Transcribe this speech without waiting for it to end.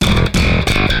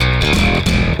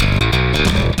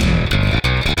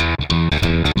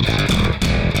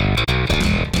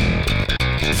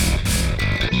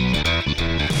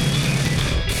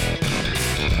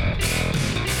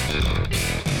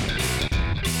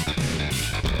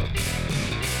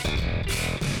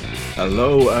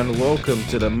Hello and welcome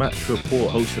to the match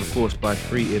report, hosted of course by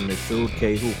Free in Midfield.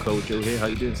 Cahill, Kojo here. How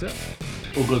you doing, sir?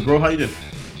 All good, bro. How you doing?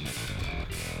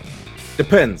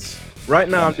 Depends. Right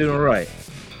now I'm doing alright,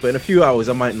 but in a few hours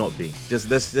I might not be.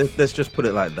 Let's just put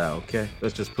it like that, okay?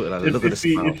 Let's just put it like that. Look at the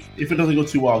smile. If it doesn't go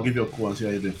too well, I'll give you a call and see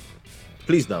how you do.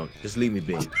 Please don't. Just leave me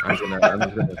be. I'm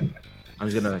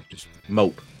just gonna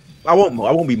mope. I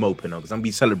won't be moping though, because I'm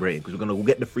be celebrating because we're gonna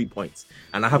get the 3 points.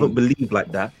 And I haven't believed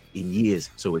like that in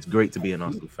years. So it's great to be an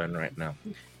Arsenal fan right now.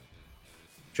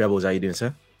 Trebles, how you doing,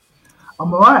 sir?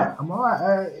 I'm alright.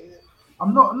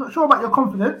 I'm not sure about your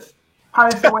confidence.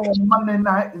 Paris away on Monday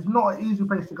night is not an easy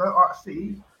place to go. Art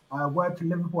City. Word to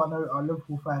Liverpool. I know our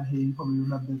Liverpool fan here. He probably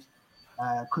remembers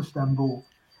Christian Ball.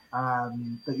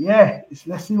 But yeah,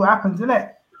 let's see what happens,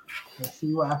 innit? Let's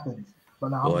see what happens.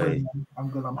 But no, I'm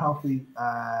good. I'm healthy.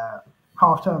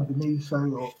 Half term for me,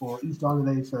 or Easter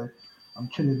holiday, so I'm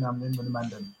chilling. I'm in with the man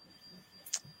then.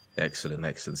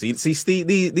 Excellent. See, Steve,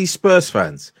 these Spurs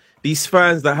fans, these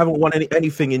fans that haven't won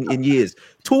anything in years,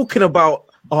 talking about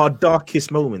our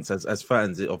darkest moments as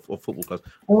fans of football clubs.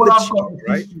 All I've got is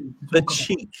right? The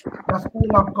cheek. That's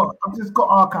all I've got. I've just got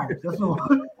archives. That's all.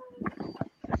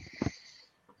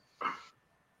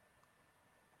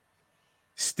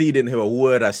 Steve didn't hear a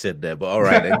word I said there, but all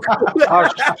right then.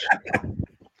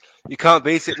 You can't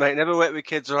beat it, mate. Never work with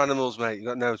kids or animals, mate. You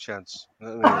got no chance.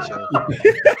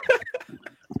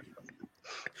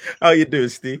 How you doing,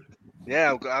 Steve?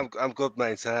 Yeah, I'm good,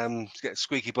 mate. It's getting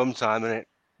squeaky bum time in it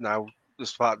now.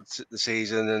 Just part of the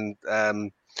season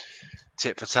and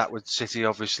tit for tat with City,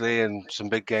 obviously, and some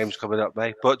big games coming up,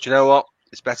 mate. But you know what?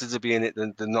 It's better to be in it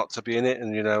than not to be in it.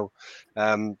 And you know,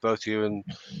 both you and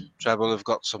Treble have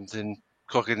got something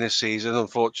cooking this season.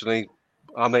 Unfortunately,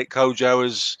 our mate Kojo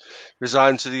has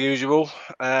resigned to the usual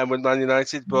with Man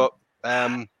United, but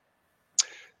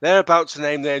they're about to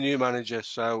name their new manager.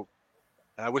 So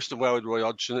I wish them well with Roy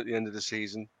Hodgson at the end of the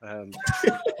season.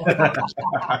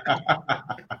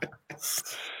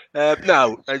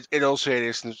 No, in all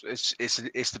seriousness, it's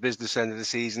the business end of the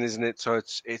season, isn't it? So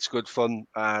it's good fun,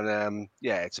 and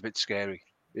yeah, it's a bit scary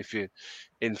if you're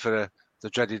in for the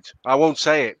dreaded. I won't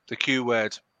say it, the Q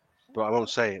word, but I won't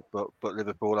say it. But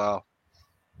Liverpool are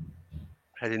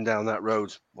heading down that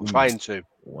road, or trying to.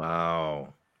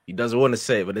 Wow. He doesn't want to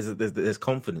say it, but there's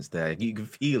confidence there. You can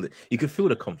feel it. You can feel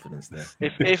the confidence there.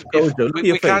 If we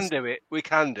can do it, we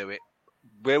can do it.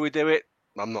 Where we do it,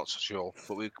 I'm not so sure,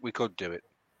 but we could do it.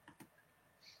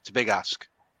 It's a big ask.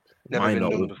 Never been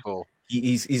done before.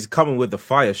 He's coming with the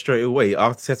fire straight away.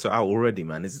 Arteta out already,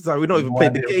 man. It's like we're not even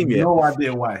playing the game yet. No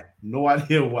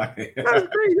idea why.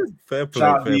 Fair play.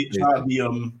 Shout out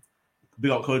the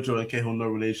big up Kojo and Cahill, no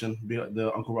relation. Big up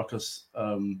the Uncle Ruckus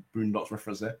Boondocks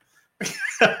reference there.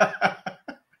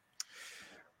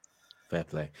 Fair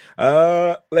play.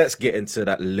 Let's get into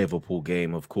that Liverpool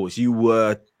game. Of course, you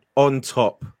were on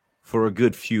top for a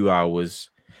good few hours,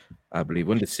 I believe.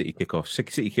 When did City kick off?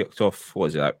 City kicked off. What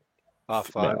was it? Like? Half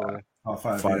five.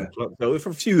 O'clock. So for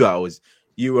a few hours,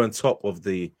 you were on top of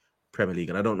the Premier League,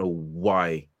 and I don't know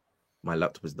why my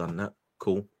laptop has done that.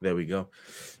 Cool. There we go.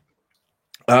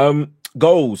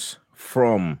 Goals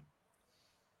from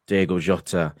Diego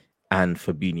Jota and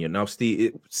Fabinho. Now, Steve,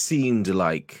 it seemed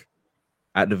like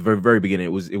at the very beginning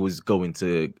it was going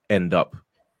to end up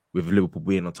with Liverpool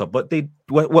being on top, but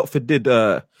Watford did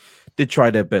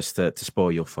try their best to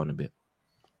spoil your fun a bit.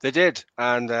 They did,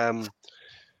 and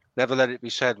never let it be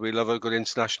said, we love a good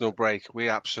international break. We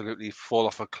absolutely fall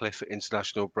off a cliff at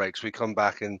international breaks. We come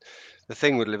back, and the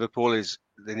thing with Liverpool is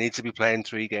they need to be playing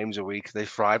 3 games a week. They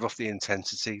thrive off the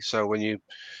intensity. So when you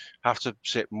have to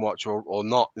sit and watch, or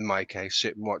not, in my case,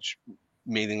 sit and watch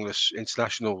meaningless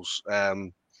internationals,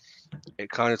 it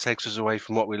kind of takes us away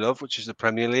from what we love, which is the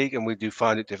Premier League, and we do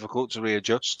find it difficult to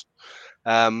readjust.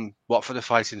 Watford are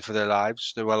fighting for their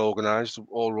lives. They're well organised.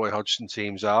 All Roy Hodgson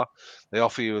teams are. They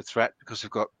offer you a threat because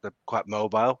they're quite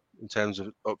mobile in terms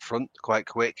of up front, quite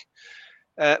quick.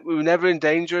 We were never in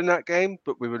danger in that game,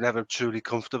 but we were never truly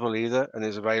comfortable either. And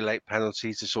there's a very late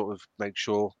penalty to sort of make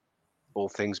sure all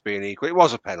things being equal. It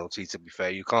was a penalty, to be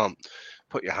fair. You can't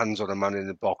put your hands on a man in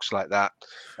the box like that.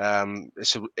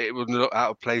 It wouldn't look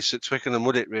out of place at Twickenham,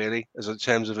 would it, really, as in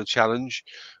terms of a challenge?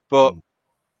 But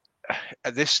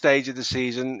at this stage of the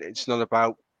season, it's not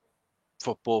about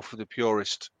football for the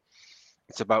purist.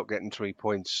 It's about getting 3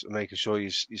 points and making sure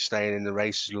you're staying in the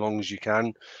race as long as you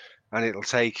can. And it'll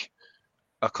take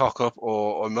a cock-up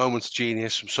or a moment's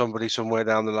genius from somebody somewhere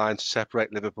down the line to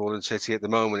separate Liverpool and City. At the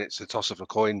moment, it's the toss of a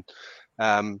coin.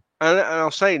 And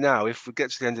I'll say now, if we get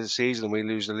to the end of the season and we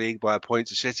lose the league by a point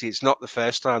to City, it's not the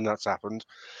first time that's happened.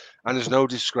 And there's no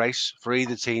disgrace for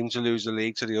either team to lose the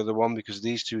league to the other one, because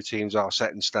these two teams are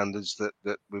setting standards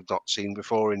that we've not seen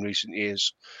before in recent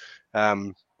years.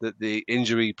 That the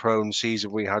injury-prone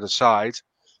season we had aside,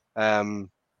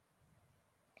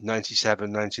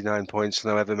 97, 99 points,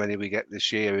 however many we get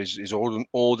this year, is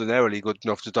ordinarily good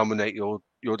enough to dominate your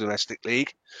domestic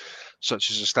league,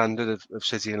 such as the standard of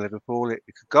City and Liverpool. It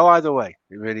could go either way.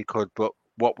 It really could. But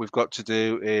what we've got to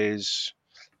do is,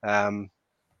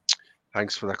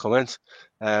 thanks for that comment.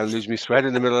 Lose me thread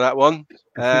in the middle of that one.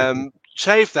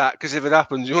 Save that, because if it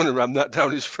happens, you want to ram that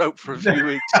down his throat for a few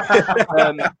weeks.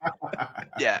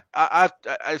 Yeah,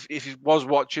 if he was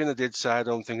watching, I did say I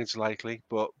don't think it's likely,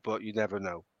 but you never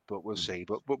know. But we'll see.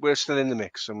 But we're still in the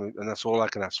mix, and that's all I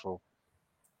can ask for.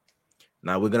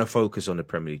 Now we're going to focus on the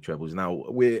Premier League trebles. Now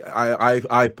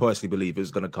I personally believe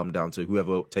it's going to come down to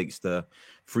whoever takes the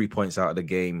 3 points out of the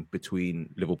game between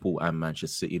Liverpool and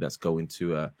Manchester City. That's going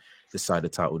to decide the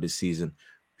title this season.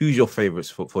 Who's your favourites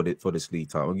for this league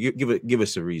title? Give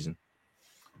us a reason.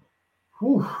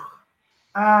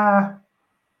 I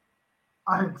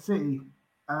think City,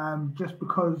 just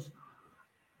because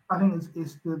I think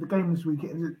it's the game this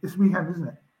weekend. This weekend, isn't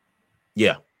it?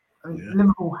 Yeah. I mean, yeah.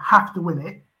 Liverpool have to win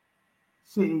it.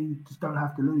 City just don't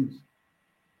have to lose.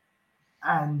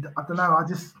 And I don't know. I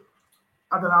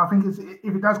don't know. I think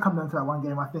if it does come down to that one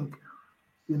game, I think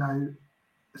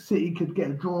City could get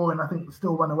a draw and I think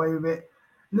still run away with it.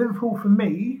 Liverpool, for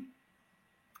me,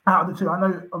 out of the two, I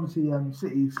know obviously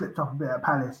City slipped up a bit at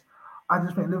Palace. I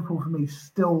just think Liverpool, for me,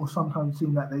 still sometimes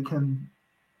seem that they can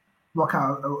rock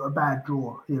out a bad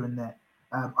draw here and there.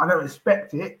 I don't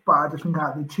expect it, but I just think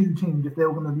out of the two teams, if they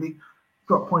were going to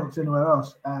drop points anywhere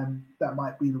else, that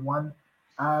might be the one.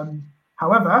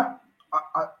 However,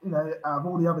 out of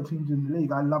all the other teams in the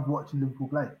league, I love watching Liverpool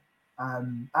play. I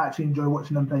actually enjoy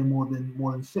watching them play more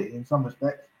than City in some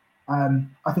respects.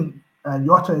 I think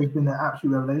Jota has been an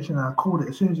absolute revelation, and I called it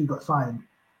as soon as he got signed.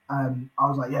 I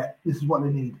was like, yeah, this is what they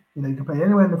need. He can play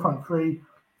anywhere in the front three.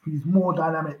 He's more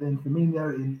dynamic than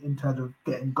Firmino in terms of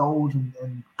getting goals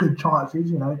and good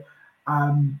chances,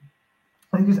 and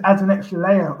he just adds an extra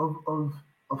layer of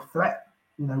threat,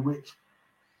 which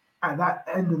at that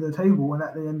end of the table and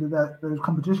at the end of those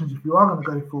competitions, if you are going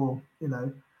to go for,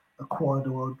 a quad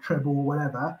or a treble or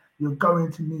whatever, you're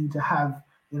going to need to have,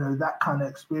 that kind of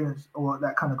experience or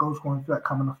that kind of goal scoring threat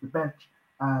coming off the bench,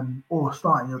 or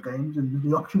starting your games, and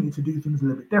the opportunity to do things a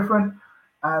little bit different.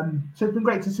 So it's been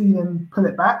great to see them pull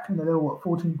it back. They were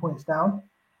 14 points down,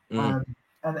 and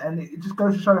it just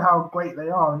goes to show how great they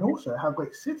are, and also how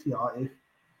great City are. If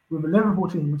with a Liverpool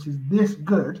team which is this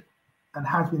good and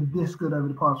has been this good over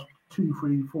the past 2,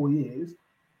 3, 4 years,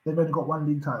 they've only got one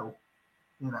league title.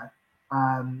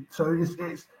 So it's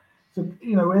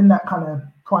we're in that kind of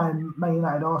prime Man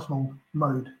United Arsenal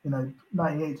mode.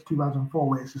 98 to 2004,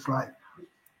 where it's just like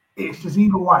it's just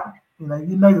either one. You're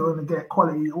going to get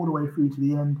quality all the way through to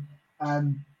the end.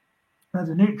 As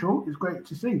a neutral, it's great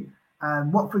to see.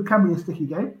 Watford can be a sticky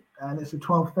game, and it's a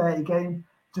 12:30 game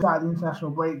just out of the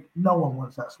international break. No one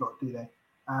wants that slot, do they?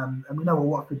 And we know what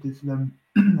Watford did to them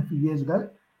a few years ago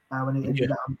when they ended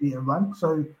that unbeaten run.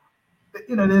 So,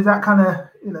 there's that kind of,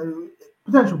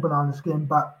 potential banana skin.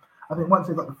 But I think once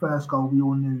they got the first goal, we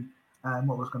all knew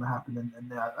what was going to happen.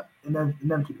 And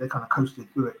inevitably, they kind of coasted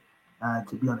through it,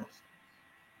 to be honest.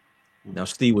 Now,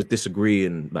 Steve was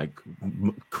disagreeing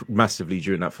massively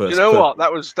during that first. What?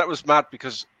 That was mad,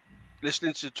 because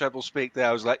listening to Treble speak there,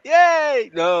 I was like,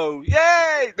 "Yay, no,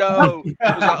 yay, no." It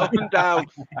was like up and down,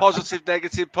 positive,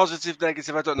 negative.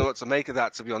 I don't know what to make of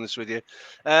that, to be honest with you.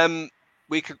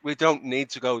 We don't need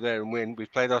to go there and win.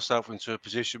 We've played ourselves into a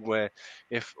position where,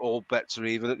 if all bets are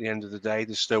even at the end of the day,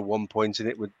 there's still 1 point in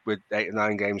it with 8 or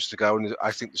 9 games to go, and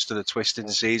I think there's still a twist in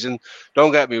the season.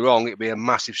 Don't get me wrong; it'd be a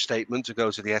massive statement to go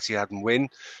to the Etihad and win,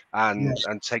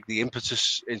 and take the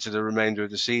impetus into the remainder of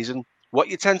the season. What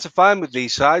you tend to find with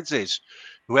these sides is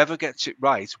whoever gets it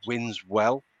right wins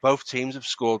well. Both teams have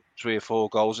scored 3 or 4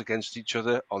 goals against each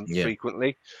other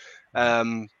frequently.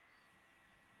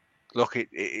 Look,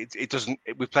 it doesn't.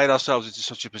 We've played ourselves into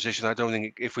such a position. I don't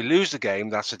think if we lose the game,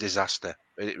 that's a disaster.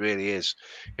 It really is.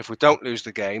 If we don't lose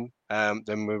the game,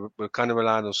 then we're kind of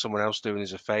relying on someone else doing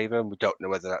us a favour, and we don't know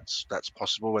whether that's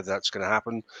possible, whether that's going to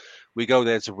happen. We go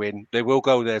there to win. They will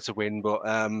go there to win, but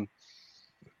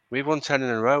we've won 10 in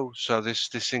a row. So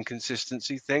this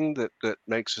inconsistency thing that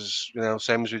makes us,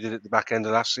 same as we did at the back end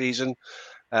of last season.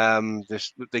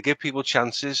 They give people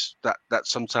chances that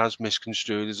sometimes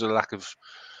misconstrued. There's a lack of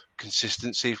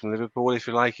consistency from Liverpool, if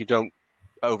you like. You don't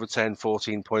overturn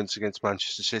 14 points against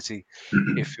Manchester City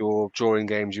if you're drawing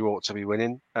games you ought to be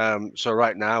winning. So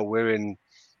right now we're in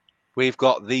We've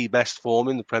got the best form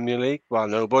in the Premier League, well,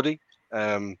 nobody.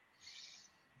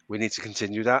 We need to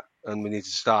continue that, and we need to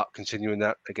start continuing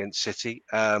that against City.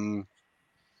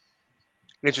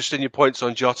 Interesting your points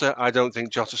on Jota. I don't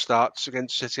think Jota starts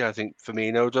against City. I think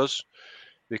Firmino does,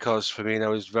 because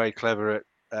Firmino is very clever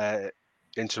at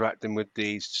interacting with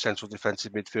the central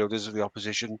defensive midfielders of the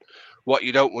opposition. What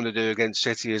you don't want to do against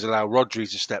City is allow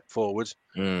Rodri to step forward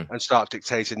and start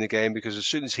dictating the game, because as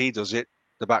soon as he does it,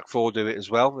 the back four do it as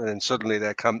well, and then suddenly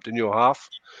they're camped in your half.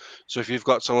 So if you've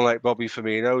got someone like Bobby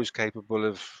Firmino who's capable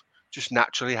of just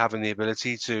naturally having the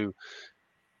ability to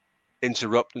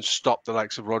interrupt and stop the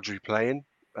likes of Rodri playing,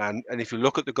 and if you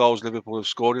look at the goals Liverpool have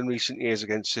scored in recent years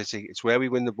against City, it's where we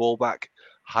win the ball back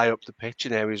high up the pitch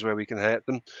in areas where we can hurt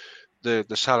them. The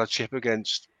Salah chip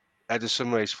against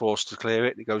Ederson, where he's forced to clear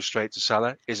it, it goes straight to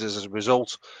Salah, is as a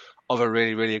result of a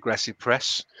really, really aggressive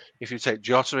press. If you take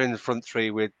Jota in the front three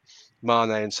with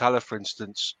Mane and Salah, for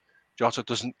instance, Jota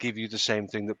doesn't give you the same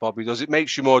thing that Bobby does. It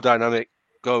makes you more dynamic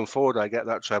going forward. I get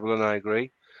that, Treble, and I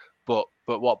agree. But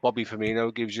what Bobby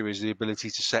Firmino gives you is the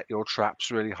ability to set your traps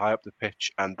really high up the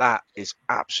pitch, and that is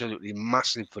absolutely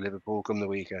massive for Liverpool come the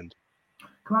weekend.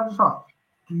 Can I just ask,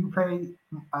 do you play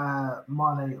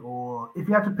Mane, or if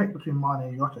you had to pick between Mane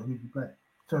and Jota, who do you play?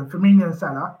 So Firmino and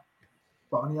Salah,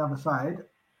 but on the other side,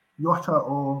 Jota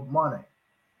or Mane?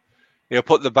 He'll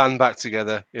put the band back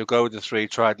together. He'll go with the three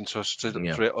tried and trusted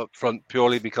up front,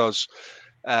 purely because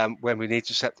when we need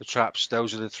to set the traps,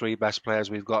 those are the three best players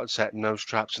we've got at setting those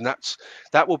traps. And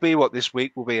that will be what this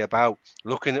week will be about,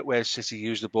 looking at where City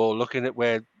use the ball, looking at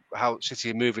how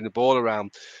City are moving the ball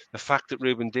around. The fact that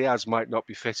Ruben Diaz might not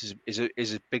be fit is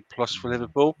a big plus for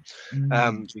Liverpool,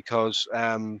 because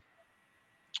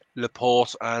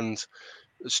Laporte and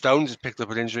Stones has picked up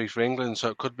an injury for England, so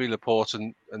it could be Laporte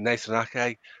and Nathan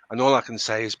Ake. And all I can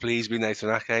say is please be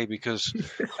Nathan Ake, because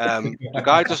the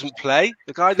guy doesn't play.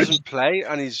 The guy doesn't play,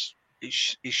 and he's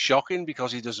shocking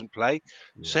because he doesn't play.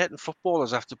 Yeah. Certain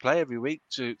footballers have to play every week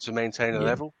to maintain a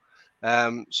level.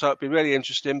 So it'd be really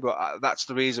interesting, but that's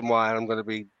the reason why I'm going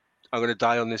to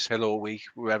die on this hill all week,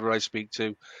 whoever I speak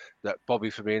to, that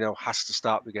Bobby Firmino has to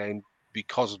start the game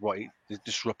because of the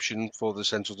disruption for the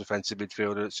central defensive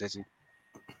midfielder at City.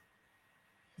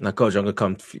 Now, Coach, I'm going to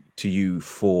come to you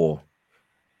for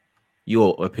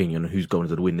your opinion on who's going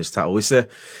to win this title. What is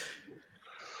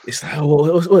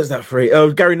that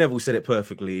phrase? Gary Neville said it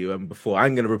perfectly before.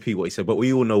 I'm going to repeat what he said, but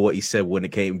we all know what he said when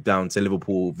it came down to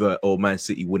Liverpool or Man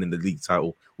City winning the league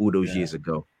title all those years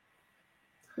ago.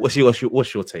 What's your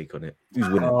take on it? Who's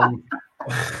winning?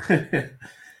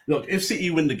 Look, if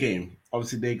City win the game,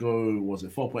 obviously they go,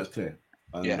 4 points clear?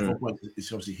 4 points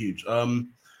is obviously huge.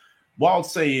 What I'll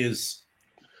say is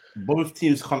both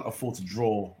teams can't afford to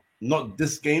draw, not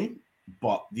this game,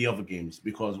 but the other games,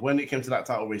 because when it came to that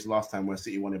title race last time when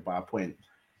City won it by a point,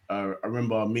 I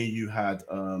remember you had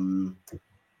Don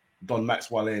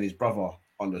Maxwell and his brother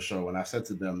on the show, and I said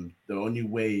to them, the only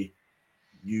way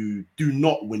you do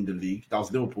not win the league, that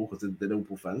was Liverpool, because they're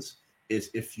Liverpool fans, is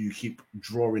if you keep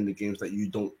drawing the games that you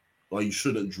don't, or you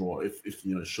shouldn't draw, if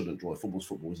shouldn't draw. Football's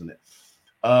football, isn't it?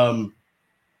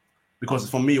 Because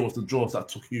for me, it was the draws that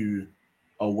took you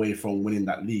away from winning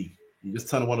that league. You just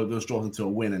turn one of those draws into a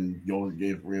win, and you're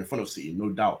in front of City, no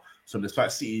doubt. So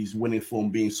despite City's winning form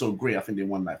being so great, I think they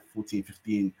won like 14,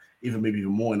 15, even maybe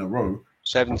even more in a row.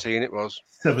 17 it was.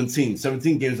 17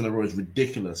 games in a row is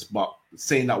ridiculous. But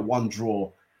saying that one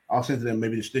draw, I was saying to them,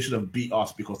 maybe they should have beat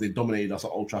us because they dominated us at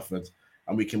Old Trafford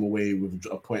and we came away with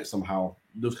a point somehow,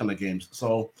 those kind of games.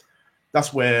 So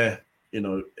that's where,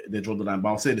 they draw the line. But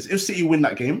I'll say this, if City win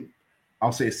that game,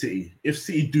 I'll say City. If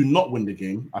City do not win the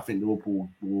game, I think Liverpool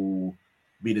will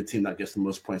be the team that gets the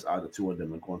most points out of the two of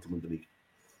them and go on to win the league.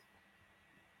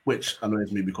 Which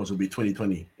annoys me because it'll be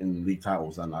 2020 in league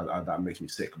titles, and that makes me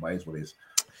sick. But it's what it is.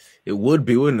 It would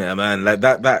be, wouldn't it, man? Like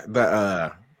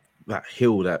that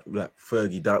hill that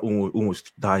Fergie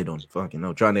almost died on. Fucking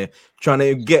hell, trying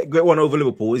to get one over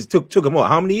Liverpool. It took him what?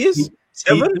 How many years?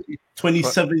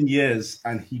 27 years,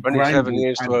 and he 27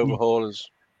 years to overhaul us,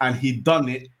 and he done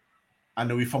it. And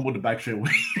then we fumbled the bag straight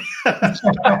away.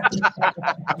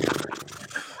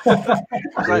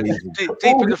 Like,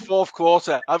 deep in the fourth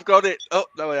quarter. I've got it. Oh,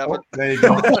 no, I haven't. There you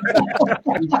go.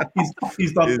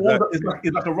 he's done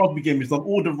it's like a rugby game. He's done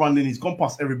all the running. He's gone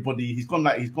past everybody. He's gone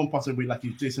past everybody like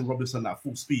he's Jason Robinson at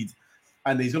full speed.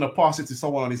 And he's going to pass it to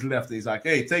someone on his left. And he's like,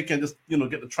 hey, take it, just,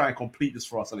 get the try and complete this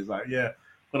for us. And he's like, yeah, I'm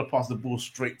going to pass the ball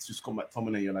straight to Scott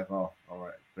McTominay. You're like, oh, all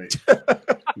right, great.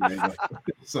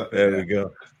 There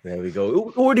we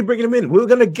go. Already bringing him in. We're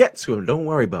gonna get to him. Don't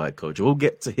worry about it, Coach. We'll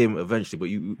get to him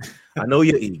eventually. But I know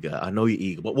you're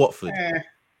eager. But Watford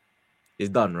is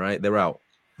done, right? They're out.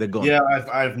 They're gone. Yeah,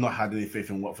 I've not had any faith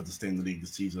in Watford to stay in the league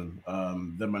this season.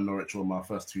 Them and Norwich were my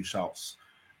first two shouts.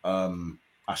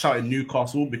 I shouted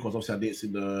Newcastle because obviously I didn't see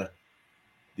the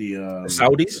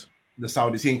Saudis. The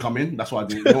Saudis incoming. That's why I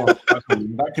didn't know.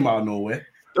 That came out of nowhere.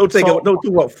 Don't talk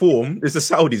about form. It's the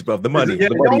Saudis, bro. The money. Yeah,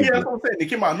 the money that's what I'm saying. They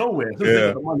came out of nowhere. So they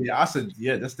got the money. I said,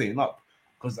 yeah, they're staying up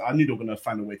because I knew they were going to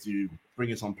find a way to bring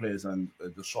in some players and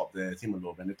just shop their team a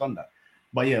little bit, and they've done that.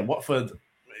 But yeah, Watford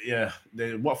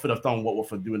have done what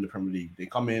Watford do in the Premier League. They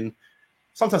come in.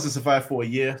 Sometimes they survive for a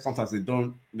year. Sometimes they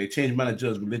don't. They change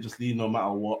managers religiously, no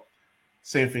matter what.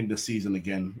 Same thing this season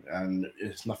again, and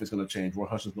nothing's going to change. Roy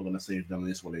Hodgson's not going to save them.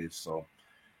 This what it is. So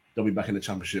they'll be back in the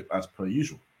Championship as per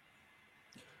usual.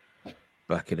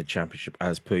 Back in the Championship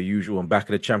as per usual, and back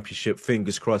in the Championship.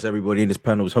 Fingers crossed. Everybody in this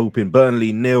panel is hoping.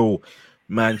 Burnley 0,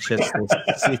 Manchester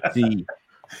City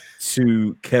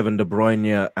 2. Kevin De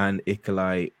Bruyne and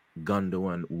Ilkay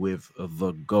Gundogan with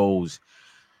the goals.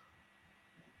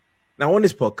 Now on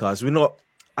this podcast, we're not.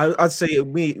 I'd say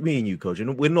me and you, Coach,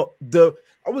 and we're not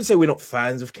I wouldn't say we're not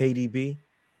fans of KDB,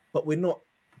 but we're not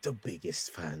the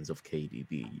biggest fans of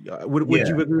KDB. Would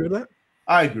you agree with that?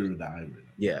 I agree with that.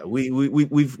 Yeah,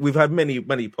 we've had many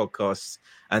podcasts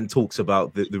and talks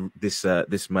about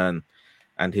this man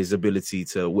and his ability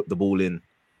to whip the ball in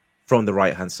from the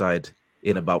right hand side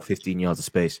in about 15 yards of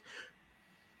space.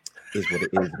 Is what it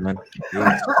is, man.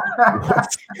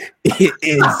 It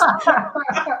is.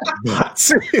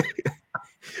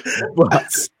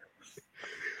 But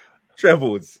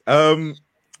Trebles,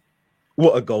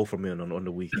 what a goal from him on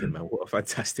the weekend, man. What a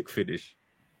fantastic finish.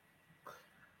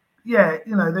 Yeah,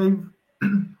 they've.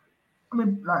 I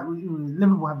mean, like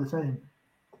Liverpool have the same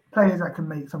players that can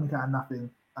make something out of nothing.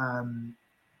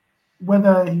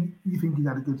 Whether you think he's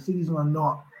had a good season or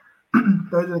not,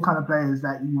 those are the kind of players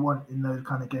that you want in those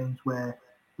kind of games where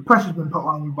the pressure's been put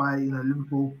on by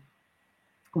Liverpool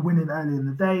for winning early in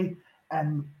the day,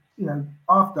 and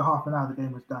after half an hour the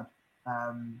game was done.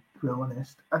 To be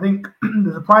honest, I think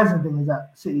the surprising thing is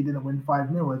that City didn't win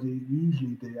 5-0 as they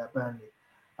usually do at Burnley.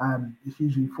 It's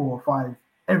usually 4 or 5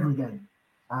 every game.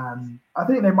 I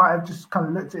think they might have just kind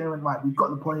of looked at it and went, right, we've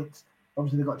got the points.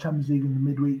 Obviously, they've got Champions League in the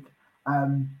midweek.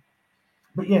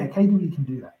 But yeah, KDB can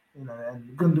do that,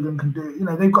 and Gundogan can do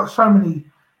it. They've got so many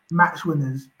match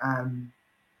winners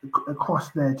across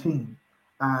their team.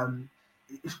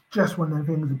 It's just one of the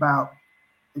things about,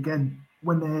 again,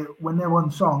 when they're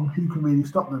on song, who can really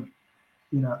stop them?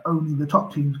 Only the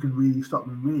top teams can really stop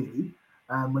them, really.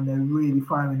 When they're really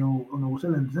firing on all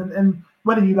cylinders. And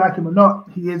whether you like him or not,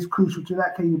 he is crucial to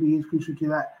that. KDB is crucial to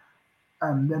that.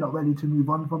 They're not ready to move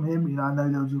on from him. I know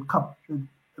there was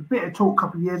a bit of talk a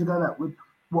couple of years ago that would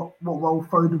what role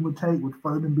Foden would take. Would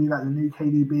Foden be like the new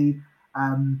KDB?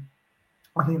 I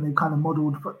think they kind of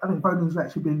modelled. I think Foden's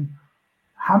actually been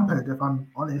hampered, if I'm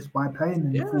honest, by playing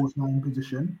in the false 9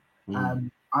 position.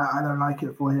 I don't like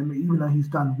it for him, even though he's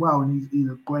done well and he's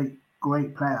a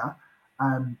great player.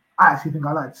 I actually think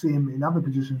I like to see him in other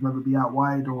positions, whether it be out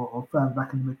wide or further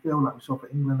back in the midfield, like we saw for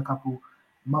England a couple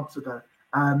months ago.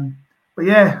 But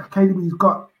yeah, KDB's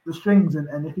got the strings,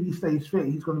 and if he stays fit,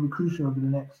 he's going to be crucial over the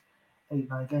next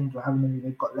 8-9 games or however many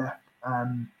they've got left.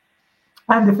 And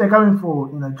if they're going for,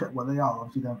 well, they are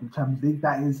obviously going for the Champions League.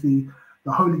 That is the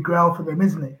holy grail for them,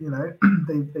 isn't it?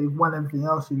 They've won everything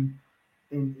else in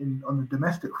on the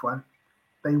domestic front.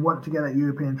 They want to get that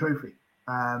European trophy,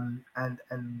 and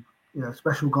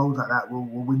special goals like that will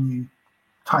win you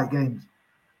tight games.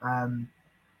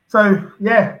 So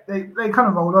yeah, they kind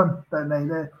of rolled on, don't they?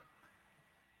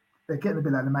 They're getting a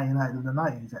bit like the Man United of the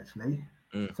 90s, actually.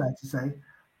 Sad to say.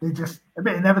 They're just a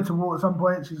bit inevitable at some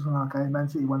point. She's like, okay, Man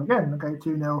City won again. Okay,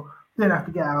 2-0. Didn't have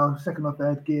to get out of second or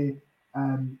third gear.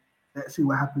 Let's see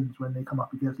what happens when they come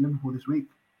up against Liverpool this week.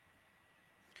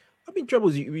 I mean,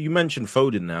 Trebles, you mentioned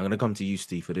Foden now. I'm going to come to you,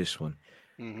 Steve, for this one.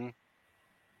 Mm-hmm.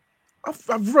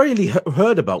 I've rarely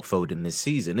heard about Foden this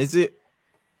season. Is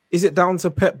it down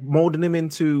to Pep molding him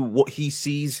into what he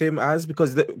sees him as?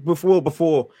 Because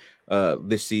before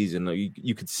this season,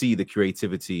 you could see the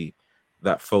creativity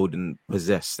that Foden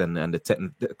possessed and the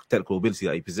technical ability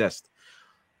that he possessed.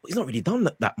 But he's not really done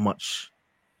that much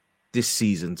this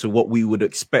season to what we would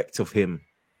expect of him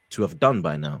to have done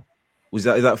by now. Is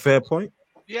that a fair point?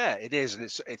 Yeah, it is, and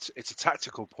it's a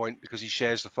tactical point because he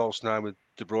shares the false 9 with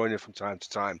De Bruyne from time to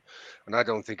time, and I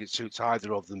don't think it suits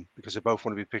either of them because they both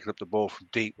want to be picking up the ball from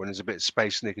deep when there's a bit of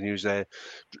space and they can use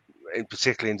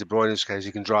particularly in De Bruyne's case,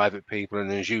 he can drive at people, and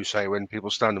as you say, when people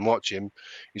stand and watch him,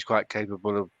 he's quite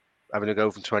capable of having a go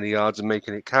from 20 yards and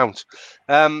making it count.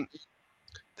 The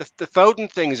Foden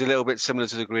thing is a little bit similar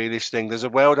to the Grealish thing. There's a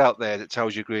world out there that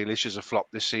tells you Grealish is a flop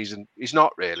this season. He's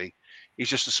not really. he's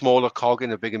just a smaller cog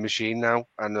in a bigger machine now,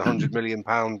 and £100 million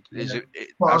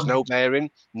has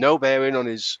no bearing on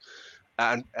his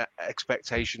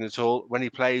expectation at all. When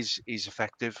he plays, he's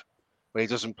effective. When he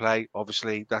doesn't play,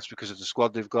 obviously that's because of the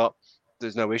squad they've got.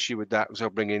 There's no issue with that. So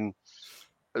bring in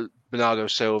Bernardo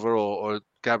Silva or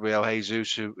Gabriel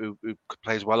Jesus, who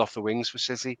plays well off the wings for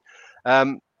City.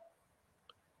 I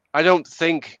don't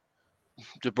think,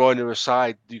 De Bruyne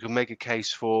aside, you can make a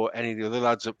case for any of the other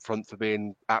lads up front for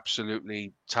being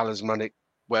absolutely talismanic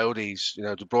worldies. You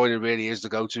know, De Bruyne really is the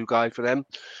go-to guy for them.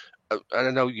 And I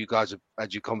know you guys have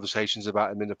had your conversations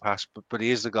about him in the past, but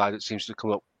he is the guy that seems to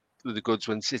come up with the goods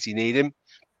when City need him.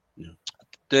 Yeah.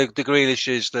 The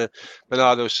Grealishes, the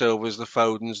Bernardo Silvas, the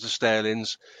Fodens, the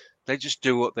Sterlings, they just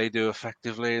do what they do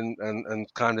effectively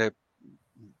and kind of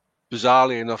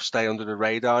bizarrely enough stay under the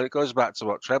radar. It goes back to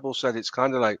what Treble said. It's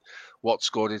kind of like, what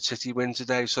score did City win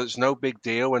today? So it's no big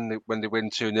deal when they win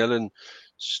 2-0 and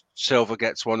Silva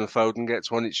gets one and Foden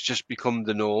gets one. It's just become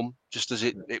the norm, just as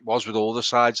it was with all the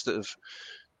sides that have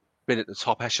been at the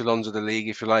top echelons of the league,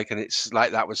 if you like. And it's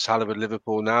like that with Salah with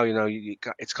Liverpool now. You know,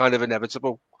 it's kind of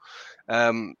inevitable.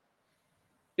 Foden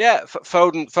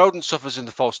suffers in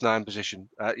the false nine position.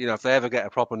 You know, if they ever get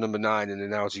a proper number 9 and they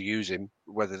know how to use him,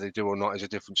 whether they do or not is a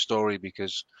different story,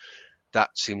 because that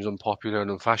seems unpopular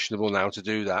and unfashionable now to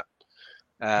do that.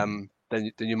 Then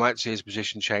you might see his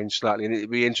position change slightly, and it'd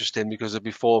be interesting because there'd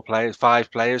be 5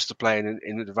 players to play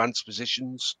in advanced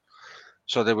positions.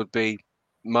 So there would be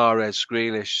Mahrez,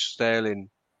 Grealish, Sterling,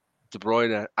 De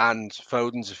Bruyne, and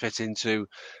Foden to fit into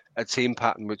a team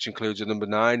pattern which includes a number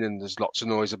 9, and there's lots of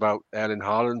noise about Erling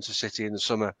Haaland to City in the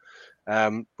summer,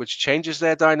 which changes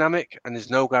their dynamic, and there's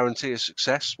no guarantee of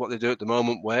success. What they do at the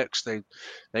moment works.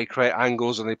 They create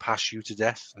angles and they pass you to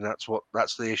death, and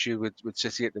that's the issue with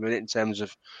City at the minute in terms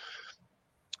of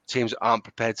teams that aren't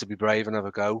prepared to be brave and have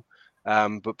a go.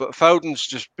 But Foden's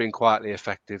just been quietly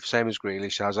effective, same as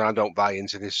Grealish has. I don't buy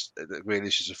into this that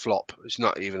Grealish is a flop. It's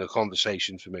not even a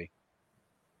conversation for me.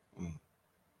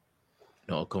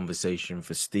 Not a conversation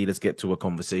for Steve. Let's get to a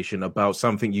conversation about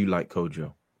something you like,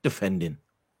 Kojo. Defending.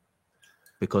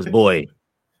 Because boy,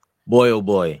 oh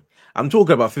boy. I'm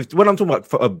talking about 50. When I'm talking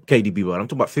about KDB, I'm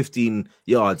talking about 15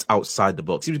 yards outside the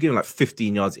box. He was giving like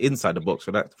 15 yards inside the box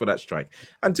for that strike.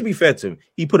 And to be fair to him,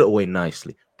 he put it away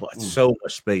nicely. But so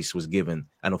much space was given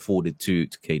and afforded to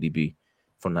KDB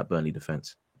from that Burnley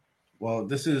defense. Well,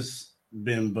 this has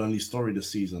been Burnley's story this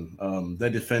season. They're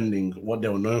defending what they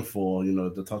were known for. You know,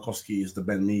 the Tarkowskis, the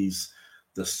Ben Mees,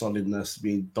 the solidness,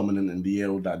 being dominant in the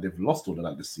air. That they've lost all of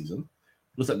that this season.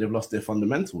 Looks like they've lost their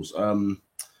fundamentals.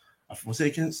 Was it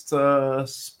against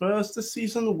Spurs this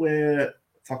season where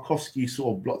Tarkowski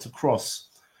sort of blocked a cross?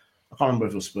 I can't remember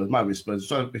if it was Spurs. It might be Spurs.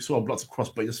 They sort of blocked a cross,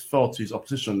 but he just fell to his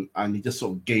opposition and he just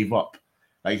sort of gave up.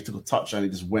 Like he took a touch and he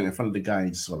just went in front of the guy and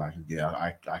he just sort of like, yeah,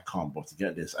 I can't bother to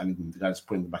get this. And the guy just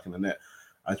putting it back in the net.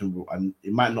 And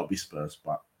it might not be Spurs,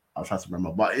 but I'll try to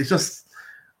remember. But it's just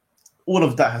all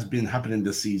of that has been happening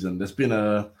this season. There's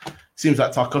been seems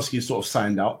like Tarkowski is sort of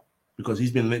signed out because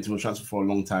he's been linked to a transfer for a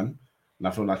long time. And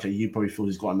I feel like he probably feels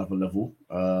he's got another level.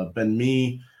 Ben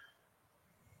Mee,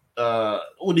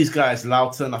 all these guys,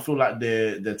 Loughton, I feel like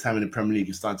their time in the Premier League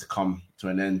is starting to come to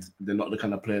an end. They're not the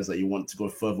kind of players that you want to go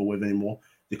further with anymore.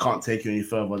 They can't take you any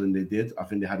further than they did. I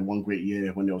think they had one great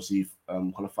year when they obviously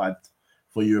qualified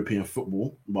for European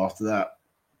football. But after that,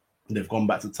 they've gone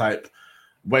back to type.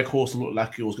 Weghorst looked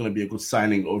like it was going to be a good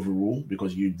signing overall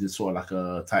because you did sort of like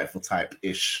a type for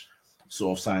type-ish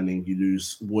sort of signing. You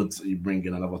lose Woods, you bring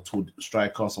in another tall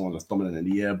striker, someone that's dominant in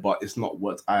the air, but it's not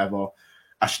worked either.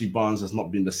 Ashley Barnes has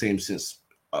not been the same since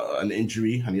an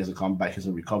injury, and he hasn't come back, he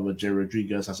hasn't recovered. Jerry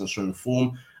Rodriguez hasn't shown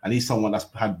form, and he's someone that's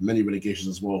had many relegations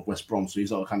as well, West Brom, so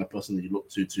he's not the kind of person that you look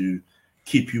to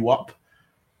keep you up.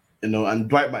 You know, and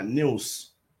Dwight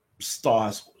McNeil's star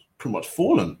has pretty much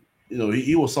fallen. You know,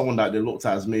 he was someone that they looked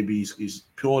at as maybe he's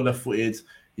pure left-footed,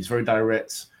 he's very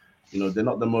direct. You know, they're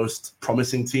not the most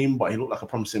promising team, but he looked like a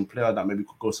promising player that maybe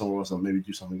could go somewhere else and maybe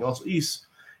do something else. His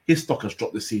stock has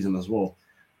dropped this season as well.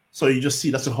 So you just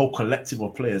see that's a whole collective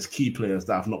of players, key players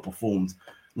that have not performed.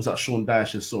 Looks like Sean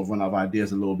Dyche has sort of run out of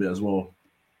ideas a little bit as well.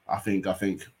 I think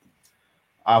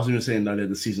I was even saying earlier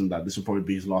this season that this will probably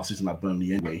be his last season at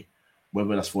Burnley anyway.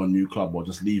 Whether that's for a new club or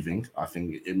just leaving, I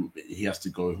think he has to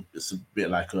go. It's a bit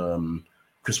like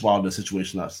Chris Wilder's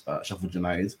situation at Sheffield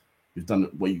United. You've done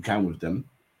what you can with them.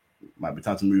 Might be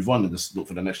time to move on and just look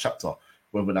for the next chapter.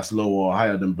 Whether that's lower or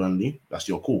higher than Burnley, that's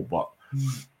your call. But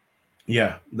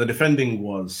yeah, the defending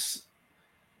was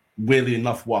weirdly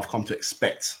enough what I've come to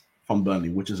expect from Burnley,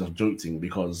 which is a joke thing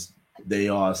because they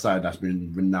are a side that's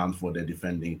been renowned for their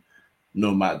defending,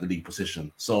 no matter the league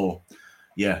position. So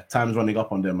yeah, time's running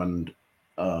up on them, and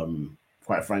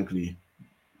quite frankly,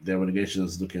 their relegation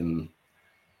is looking.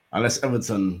 Unless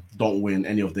Everton don't win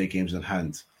any of their games in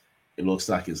hand, it looks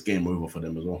like it's game over for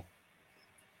them as well.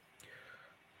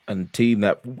 And team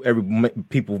that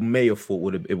people may have thought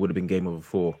would have been game over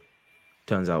for,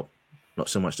 turns out not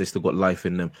so much. They still got life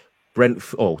in them.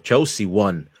 Chelsea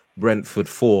won, Brentford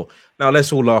 4. Now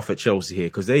let's all laugh at Chelsea here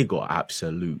because they got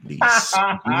absolutely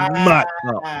smacked up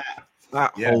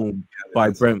at home by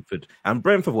Brentford, and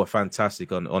Brentford were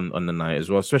fantastic on the night as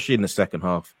well, especially in the second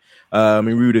half.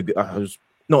 Rudiger was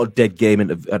not a dead game at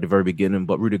the very beginning,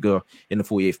 but Rudiger in the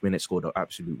 48th minute scored an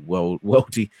absolute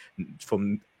weldy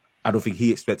from. I don't think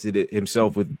he expected it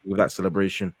himself with that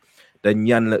celebration. Then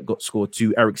Janlet got scored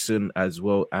 2, Eriksson as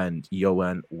well, and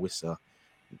Yohan Wissa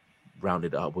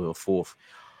rounded up with a 4th.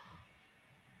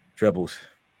 Trebles.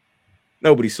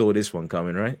 Nobody saw this one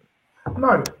coming, right?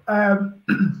 No,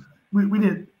 we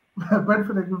did.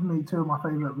 Brentford have given me 2 of my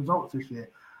favourite results this year.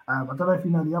 I don't know if you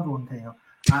know the other one, Teo.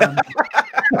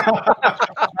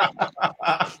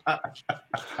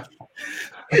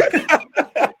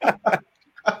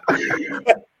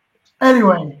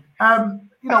 Anyway,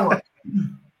 you know what?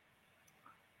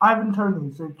 Ivan Toney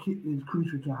is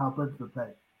crucial to how Brentford play.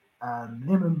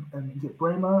 Him and is it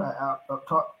Bremer up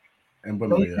top? And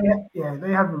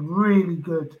they have a really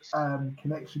good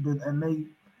connection, and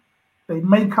they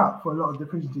make up for a lot of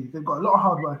deficiencies. They've got a lot of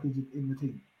hard workers in the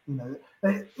team. You know,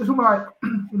 it's almost like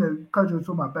Coach was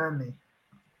talking about Burnley.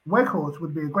 Weghorst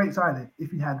would be a great signing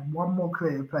if he had one more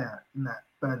creative player in that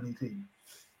Burnley team.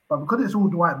 But because it's all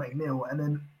Dwight McNeil, and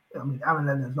then Aaron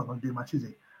Lennon's not going to do much, is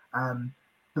he?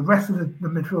 The rest of the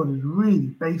midfield is really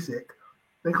basic.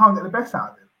 They can't get the best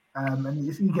out of him,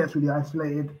 and he gets really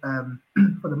isolated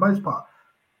for the most part.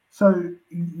 So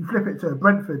you flip it to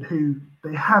Brentford, who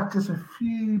they have just a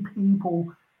few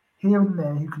people here and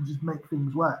there who can just make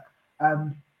things work.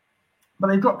 But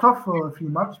they dropped off for a few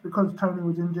months because Toney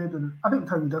was injured, and I think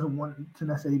Toney doesn't want to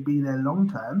necessarily be there long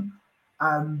term.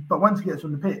 But once he gets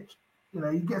on the pitch,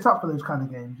 he gets up for those kind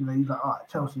of games. He's like, all right,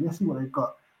 Chelsea, let's see what they've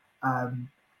got.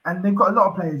 And they've got a lot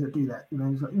of players that do that.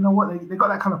 He's like, you know what? They got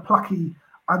that kind of plucky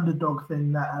underdog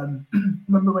thing that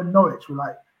remember when Norwich were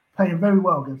like playing very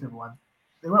well against everyone.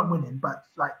 They weren't winning, but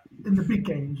like in the big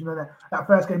games, that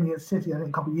first game against City, I think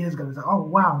a couple of years ago, it's like, oh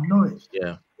wow, Norwich,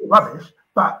 rubbish,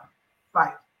 but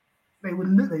like they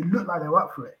look like they were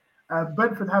up for it.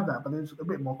 Brentford have that, but there's a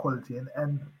bit more quality,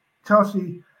 and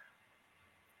Chelsea,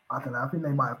 I don't know. I think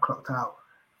they might have clocked out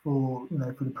for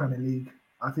the Premier League.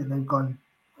 I think they've gone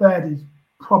third is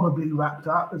probably wrapped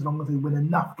up as long as they win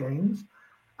enough games.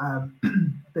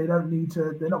 They don't need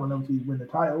to. They're not going to obviously win the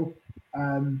title.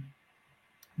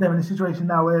 They're in a situation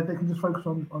now where they can just focus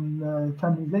on the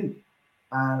Champions League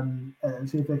and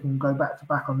see if they can go back to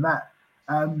back on that.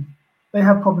 They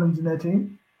have problems in their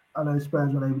team. I know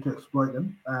Spurs weren't able to exploit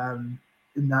them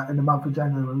in the month of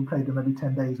January when we played them every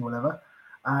 10 days or whatever.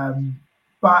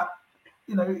 But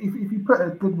if you put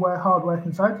a good hard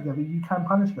working side together, you can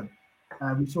punish them.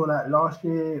 We saw that last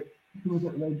year. Who was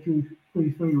it? They drew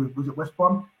 3-3 with, was it West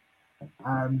Brom?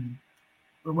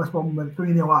 When West Brom went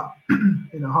 3-0 up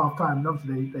in a half time, and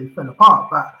obviously they fell apart.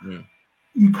 But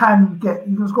you can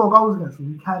score goals against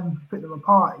them. You can pick them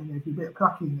apart. If you're a bit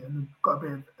plucky and got a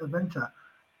bit of adventure.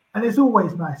 And it's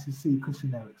always nice to see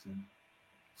Christian Eriksen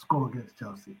score against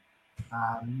Chelsea.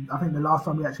 I think the last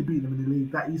time we actually beat them in the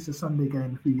league, that Easter Sunday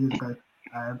game a few years ago,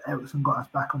 Eriksen got us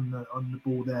back on the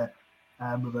ball there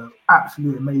with an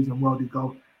absolute amazing worldie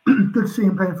goal. Good to see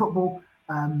him playing football.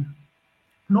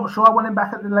 Not sure I want him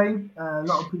back at the Lane. A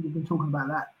lot of people have been talking about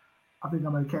that. I think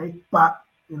I'm okay, but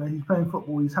he's playing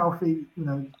football. He's healthy.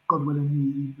 God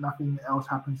willing, nothing else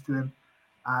happens to him.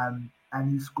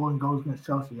 And he's scoring goals against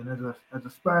Chelsea. And as a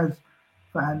Spurs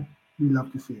fan, we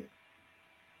love to see it.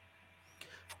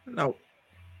 Now,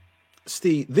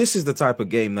 Steve, this is the type of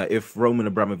game that if Roman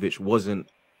Abramovich wasn't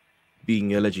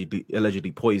being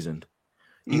allegedly poisoned,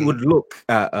 you would look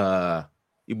at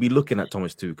you'd be looking at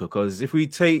Thomas Tuchel, because if we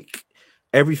take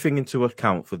everything into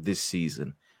account for this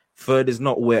season, third and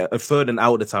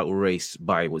out of the title race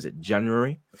by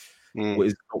January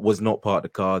was not part of the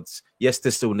cards. Yes,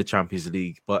 they're still in the Champions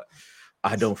League, but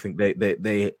I don't think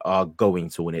they are going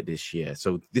to win it this year.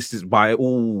 So this is, by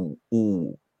all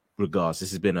regards,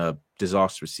 this has been a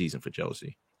disastrous season for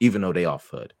Chelsea, even though they are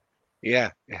third.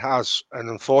 Yeah, it has. And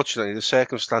unfortunately, the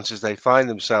circumstances they find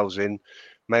themselves in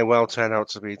may well turn out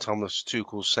to be Thomas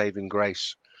Tuchel's saving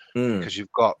grace. Because you've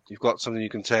got something you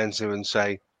can turn to and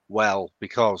say, well,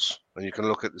 because, and you can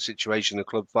look at the situation the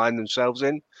club find themselves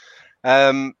in.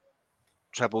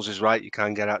 Trebles is right, you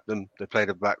can get at them. They played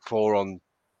a back four on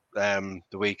the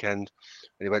weekend,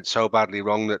 and he went so badly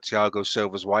wrong that Thiago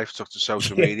Silva's wife took to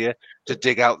social media to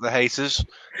dig out the haters.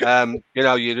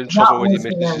 You're in trouble when your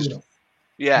missus is.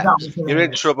 Yeah, you're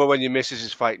in trouble when your missus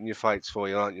is fighting your fights for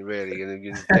you, aren't you? Really, and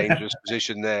you're in a dangerous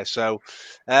position there. So,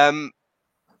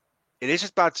 it is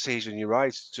a bad season. You're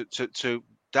right.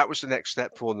 That was the next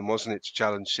step for them, wasn't it? To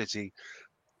challenge City.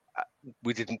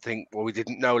 We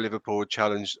didn't know Liverpool would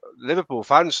challenge. Liverpool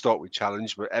fans thought we'd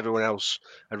challenge, but everyone else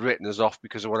had written us off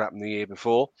because of what happened the year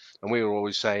before. And we were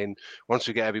always saying, once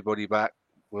we get everybody back,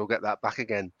 we'll get that back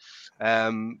again.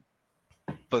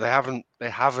 But they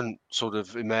haven't sort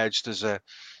of emerged as a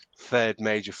third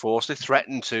major force. They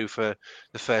threatened to for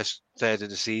the first third of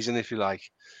the season, if you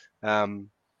like.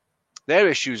 Their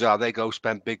issues are they go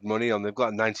spend big money on. They've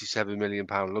got a £97 million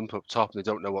lump up top, and they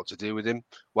don't know what to do with him.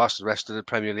 Whilst the rest of the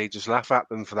Premier League just laugh at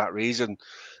them for that reason.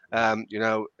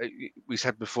 We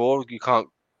said before, you can't.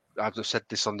 I've said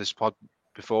this on this pod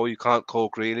before. You can't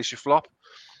call Grealish a flop,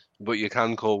 but you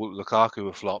can call Lukaku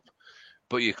a flop.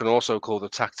 But you can also call the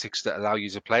tactics that allow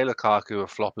you to play Lukaku a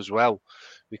flop as well,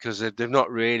 because they've not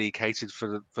really catered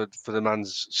for the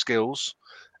man's skills.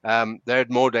 They're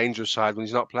more dangerous side when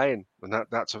he's not playing, and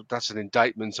that's an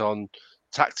indictment on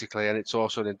tactically, and it's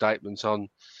also an indictment on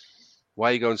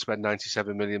why you go and spend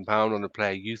 £97 million on a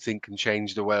player you think can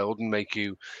change the world and make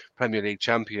you Premier League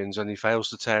champions, and he fails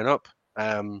to turn up.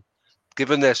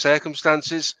 Given their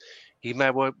circumstances, he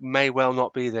may well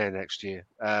not be there next year.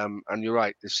 And you're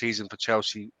right, this season for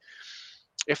Chelsea,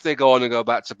 if they go on and go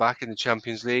back to back in the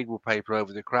Champions League, will paper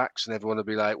over the cracks, and everyone will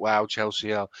be like, wow,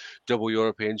 Chelsea are double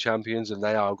European champions and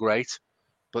they are great.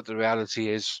 But the reality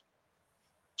is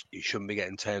you shouldn't be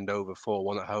getting turned over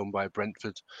 4-1 at home by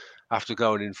Brentford after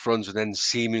going in front and then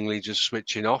seemingly just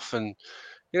switching off. And,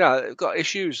 they've got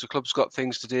issues. The club's got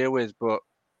things to deal with. But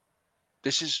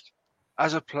this is,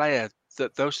 as a player,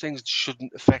 that those things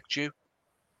shouldn't affect you.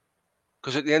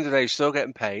 Because at the end of the day, you're still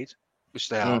getting paid, which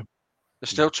they are. They're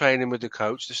still training with the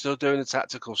coach. They're still doing the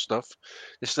tactical stuff.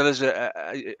 There still is a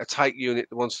tight unit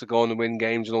that wants to go on and win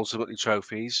games and ultimately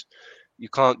trophies. You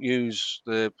can't use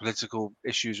the political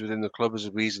issues within the club as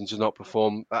a reason to not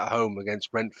perform at home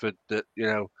against Brentford that,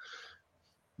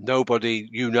 nobody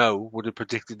would have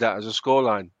predicted that as a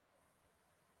scoreline.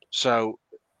 So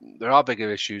there are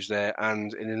bigger issues there.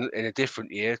 And in a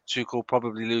different year, Tuchel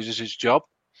probably loses his job.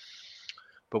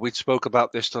 But we spoke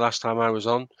about this the last time I was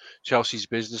on. Chelsea's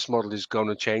business model is going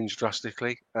to change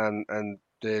drastically, and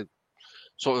the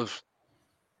sort of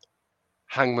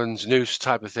hangman's noose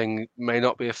type of thing may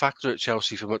not be a factor at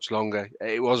Chelsea for much longer.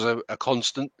 It was a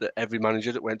constant that every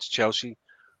manager that went to Chelsea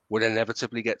would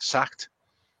inevitably get sacked.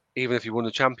 Even if you won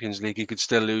the Champions League, you could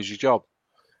still lose your job.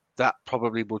 That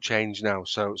probably will change now.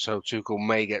 So Tuchel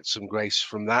may get some grace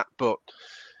from that, but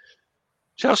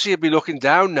Chelsea will be looking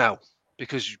down now.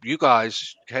 Because you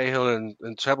guys, Cahill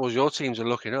and Trebles, your teams are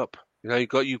looking up.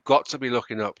 You've got to be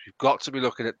looking up. You've got to be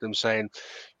looking at them saying,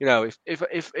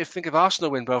 if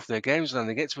Arsenal win both their games and then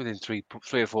they get to within 3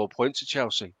 or 4 points of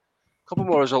Chelsea, a couple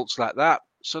more results like that,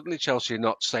 suddenly Chelsea are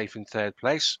not safe in third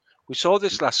place. We saw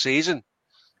this last season.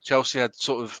 Chelsea had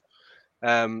sort of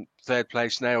third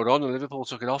place nailed on, and Liverpool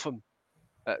took it off them.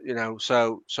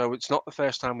 So it's not the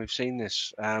first time we've seen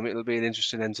this. It'll be an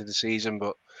interesting end to the season,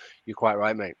 but you're quite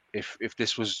right, mate. If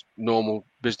this was normal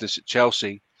business at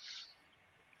Chelsea,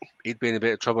 he'd be in a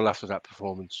bit of trouble after that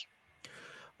performance.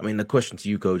 I mean, the question to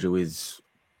you, Gojo, is: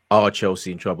 are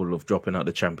Chelsea in trouble of dropping out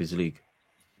the Champions League?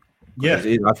 Yeah,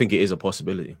 I think it is a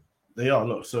possibility. They are.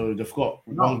 Look, so they've got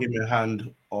one game in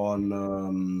hand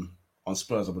on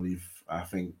Spurs, I believe. I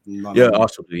think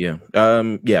Arsenal,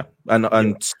 yeah.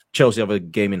 And Chelsea have a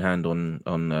game in hand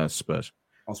on Spurs.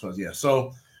 On Spurs, yeah.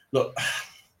 So look,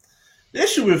 the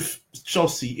issue with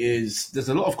Chelsea is there's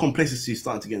a lot of complacency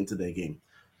starting to get into their game.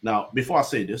 Now, before I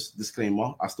say this,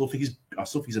 disclaimer: I still think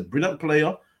he's a brilliant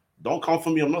player. Don't come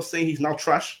for me. I'm not saying he's now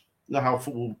trash. You know how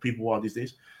football people are these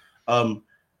days.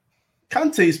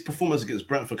 Kante's performance against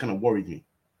Brentford kind of worried me,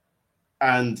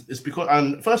 and it's because.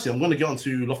 And firstly, I'm going to get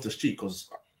onto Loftus-Cheek because.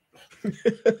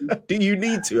 Do you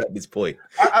need to at this point?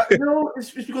 It's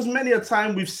because many a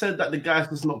time we've said that the guy's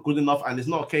just not good enough, and it's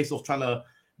not a case of trying to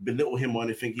belittle him or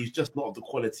anything. He's just not of the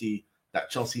quality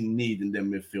that Chelsea need in their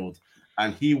midfield,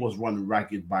 and he was run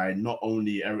ragged by not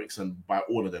only Eriksen, by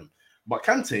all of them. But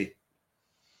Kante,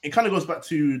 it kind of goes back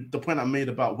to the point I made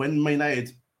about when Man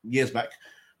United years back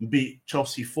beat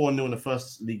Chelsea 4-0 in the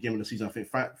first league game of the season. I think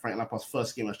Frank Lampard's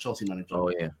first game as Chelsea manager. Oh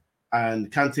yeah.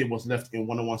 And Kante was left in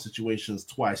one-on-one situations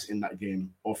twice in that game,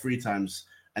 or 3 times,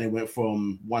 and it went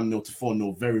from 1-0 to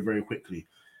 4-0 very, very quickly.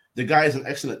 The guy is an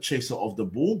excellent chaser of the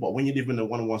ball, but when you live in a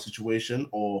one-on-one situation,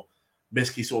 or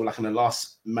basically sort of like in a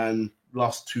last man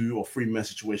last 2 or 3 minute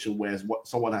situation where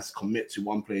someone has to commit to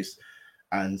one place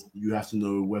and you have to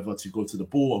know whether to go to the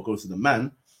ball or go to the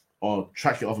man or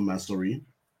track your other man,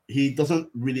 he doesn't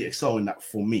really excel in that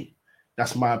for me.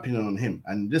 That's my opinion on him.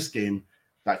 And this game,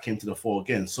 that came to the fore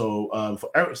again. So for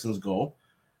Eriksen's goal,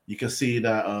 you can see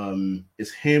that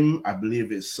it's him. I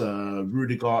believe it's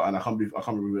Rudiger, and I can't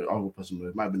remember the other person.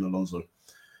 It might have been Alonso.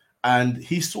 And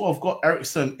he sort of got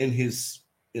Eriksen in his,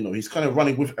 he's kind of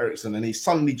running with Eriksen, and he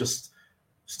suddenly just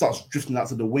starts drifting out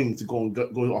to the wing to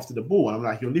go after the ball. And I'm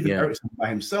like, you're leaving Eriksen by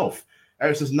himself.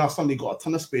 Eriksen's now suddenly got a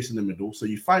ton of space in the middle. So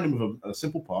you find him with a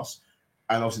simple pass,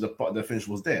 and obviously the finish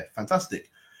was there. Fantastic.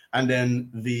 And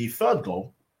then the third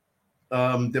goal,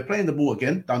 they're playing the ball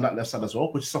again down that left side as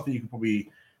well, which is something you can probably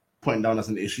point down as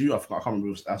an issue. I can't remember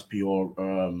if it was Aspi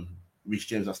or Reece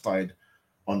James that started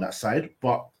on that side.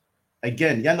 But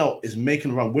again, Yano is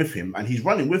making a run with him, and he's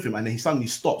running with him, and then he suddenly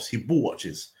stops. He ball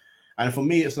watches. And for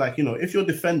me, it's like, if your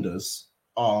defenders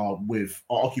are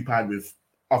occupied with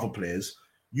other players,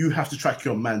 you have to track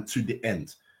your man to the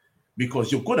end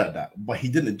because you're good at that. But he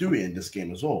didn't do it in this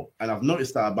game as well. And I've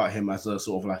noticed that about him as a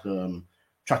sort of like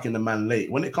tracking the man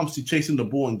late. When it comes to chasing the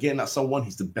ball and getting at someone,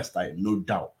 he's the best at it, no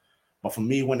doubt. But for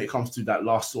me, when it comes to that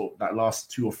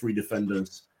last 2 or 3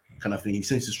 defenders kind of thing, he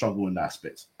seems to struggle in that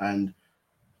aspect. And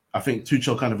I think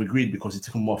Tuchel kind of agreed because it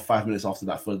took him 5 minutes after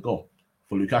that third goal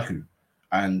for Lukaku.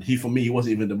 And he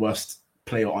wasn't even the worst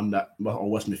player on that, or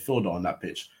worst midfielder on that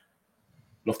pitch.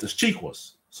 Loftus-Cheek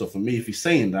was. So for me, if he's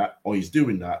saying that or he's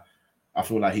doing that, I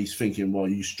feel like he's thinking, well,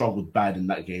 you struggled bad in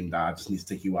that game that I just need to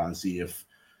take you out and see if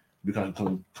Lukaku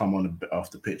can come on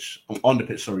the pitch,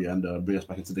 and bring us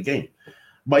back into the game.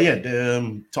 But yeah,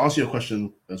 to answer your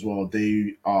question as well,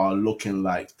 they are looking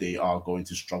like they are going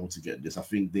to struggle to get this. I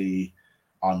think they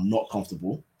are not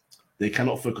comfortable. They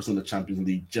cannot focus on the Champions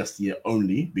League just yet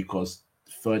only because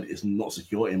third is not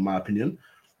secure, in my opinion.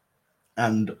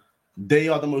 And they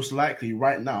are the most likely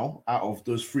right now out of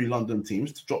those 3 London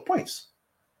teams to drop points.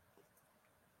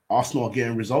 Arsenal are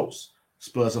getting results,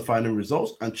 Spurs are finding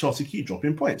results, and Chelsea keep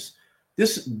dropping points.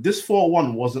 This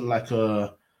 4-1 wasn't like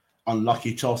a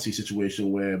unlucky Chelsea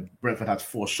situation where Brentford had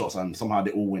 4 shots and somehow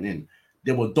they all went in.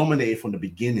 They were dominated from the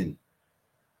beginning.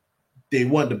 They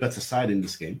weren't the better side in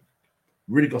this game.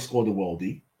 Rudiger scored a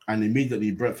worldie, and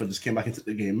immediately Brentford just came back into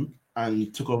the game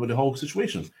and took over the whole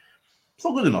situation. It's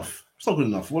not good enough.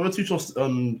 Whether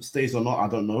Tuchel stays or not, I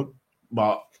don't know,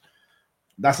 but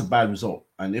that's a bad result.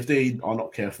 And if they are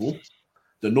not careful,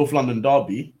 the North London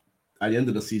derby at the end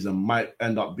of the season might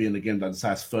end up being a game that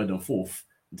decides 3rd and 4th,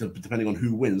 depending on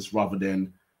who wins rather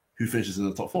than who finishes in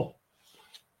the top 4.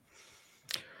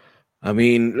 I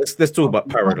mean, let's talk about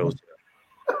parallels.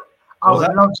 I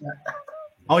would love that.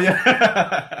 Oh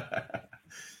yeah.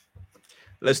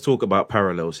 Let's talk about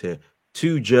parallels here.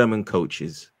 2 German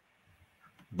coaches,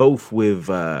 both with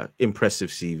impressive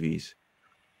CVs,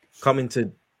 coming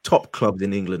to top clubs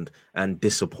in England and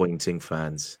disappointing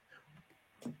fans.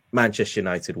 Manchester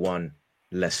United 1,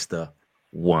 Leicester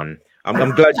 1.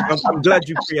 I'm glad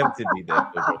you preempted me there.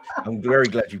 Bro. I'm very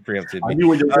glad you preempted me. I knew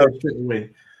what you were going straight away.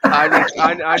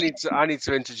 I need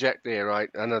to interject there, right?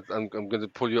 And I'm going to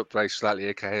pull you up very slightly,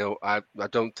 okay? I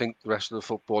don't think the rest of the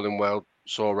footballing world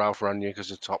saw Ralf Rangnick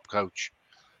as a top coach.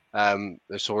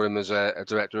 They saw him as a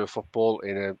director of football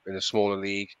in a smaller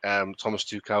league. Thomas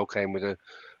Tuchel came with a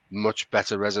much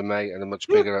better resume and a much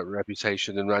bigger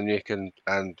reputation than Rangnick,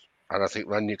 and I think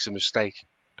Rangnick's a mistake,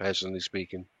 personally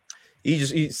speaking.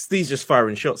 He's just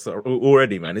firing shots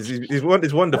already, man.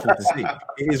 It's wonderful to see.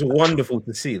 It is wonderful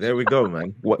to see. There we go,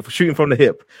 man. Shooting from the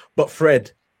hip. But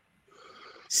Fred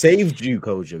saved you,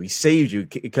 Kojo. He saved you.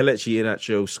 Kelechi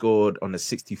Iheanacho scored on the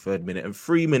 63rd minute, and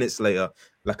 3 minutes later,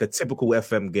 like a typical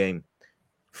FM game,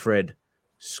 Fred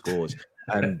scores.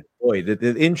 And boy,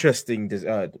 the interesting. There's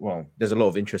a lot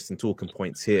of interesting talking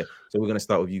points here. So we're going to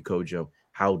start with you, Kojo.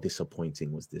 How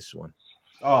disappointing was this one?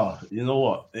 Oh, you know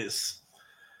what? It's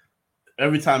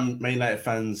every time Man United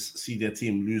fans see their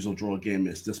team lose or draw a game,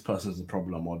 it's this person's the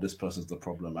problem or this person's the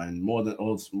problem. And more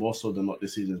so than not,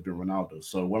 this season has been Ronaldo.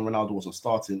 So when Ronaldo wasn't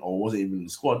starting or wasn't even in the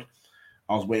squad,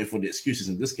 I was waiting for the excuses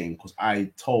in this game because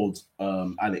I told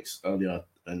Alex earlier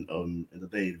in the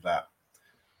day that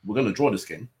we're going to draw this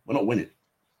game. We're not winning.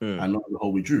 And not the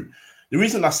whole we drew. The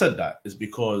reason I said that is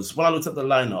because when I looked at the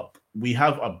lineup, we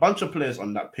have a bunch of players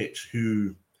on that pitch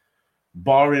who,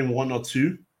 barring 1 or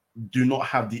 2, do not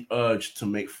have the urge to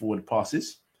make forward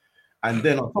passes. And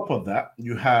then on top of that,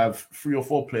 you have 3 or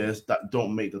 4 players that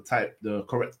don't make the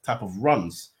correct type of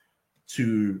runs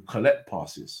to collect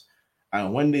passes.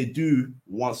 And when they do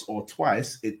once or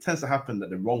twice, it tends to happen that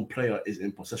the wrong player is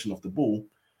in possession of the ball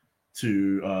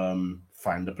to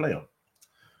find the player.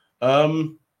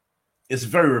 It's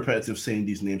very repetitive saying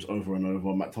these names over and over.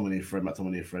 McTominay,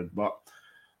 Fred. But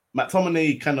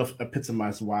McTominay kind of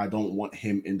epitomized why I don't want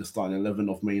him in the starting 11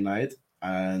 of Man United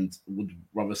and would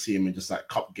rather see him in just like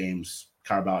cup games,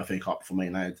 Carabao FA Cup for Man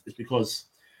United. It's because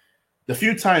the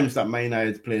few times that Man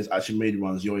United players actually made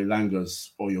runs, your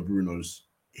Elangas or your Brunos,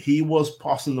 he was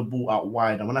passing the ball out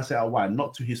wide. And when I say out wide,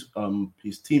 not to his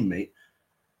teammate,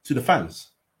 to the fans.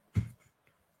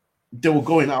 They were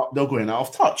going out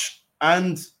of touch.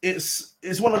 And it's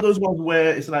one of those ones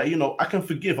where it's like, I can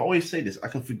forgive. I always say this. I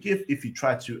can forgive if you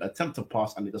try to attempt a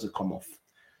pass and it doesn't come off.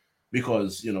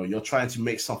 Because, you're trying to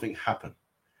make something happen.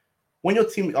 When your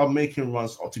team are making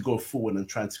runs or to go forward and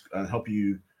trying to help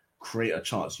you create a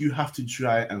chance, you have to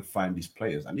try and find these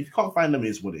players. And if you can't find them,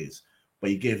 it's what it is. But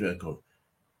you gave it a go.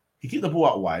 He kicked the ball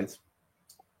out wide.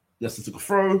 Leicester took a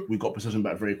throw. We got possession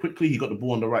back very quickly. He got the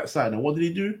ball on the right side. And what did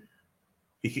he do?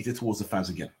 He kicked it towards the fans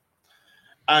again.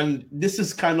 And this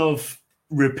is kind of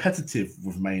repetitive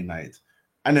with Man United.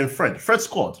 And then Fred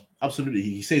scored. Absolutely.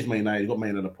 He saves Man United. He got Man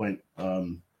United a point.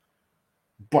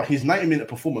 But his 90-minute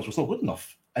performance was not good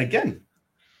enough. Again,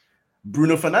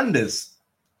 Bruno Fernandes,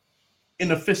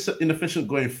 inefficient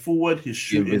going forward. His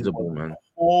shooting invisible, man.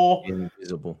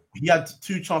 Invisible. He had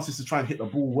 2 chances to try and hit the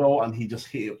ball well, and he just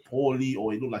hit it poorly,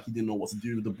 or he looked like he didn't know what to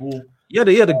do with the ball. Yeah,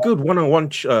 he had a good one-on-one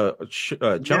chance. He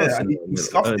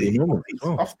scuffed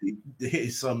it. He hit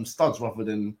his studs rather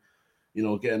than,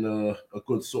 getting a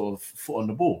good sort of foot on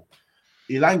the ball.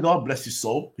 Elanga, bless his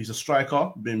soul, he's a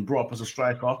striker, been brought up as a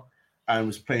striker, and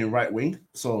was playing right wing.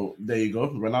 So there you go.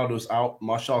 Ronaldo's out.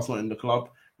 Martial's not in the club.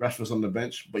 Rashford's on the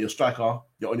bench. But your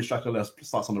only striker left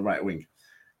starts on the right wing.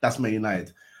 That's Man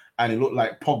United. And it looked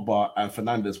like Pogba and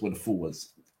Fernandes were the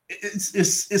forwards.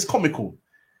 It's comical.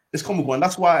 It's comical. And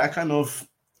that's why I kind of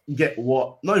get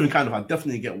I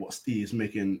definitely get what Steve is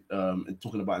making and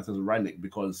talking about in terms of Rangnick,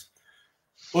 because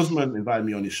Usman invited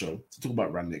me on his show to talk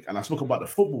about Rangnick. And I spoke about the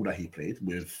football that he played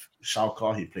with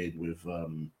Schalke. He played with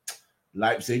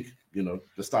Leipzig, the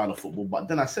style of football. But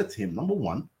then I said to him, number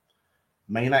one,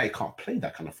 Man United can't play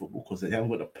that kind of football because they haven't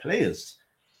got the players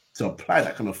to apply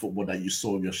that kind of football that you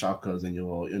saw with your Schalkes and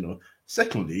your,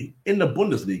 Secondly, in the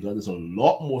Bundesliga, there's a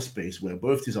lot more space where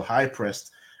both teams are high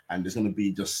pressed and there's going to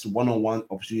be just one-on-one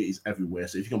opportunities everywhere.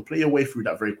 So if you can play your way through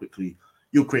that very quickly,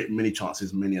 you'll create many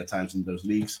chances many a times in those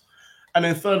leagues. And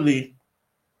then thirdly,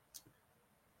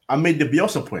 I made the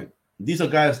Bielsa point. These are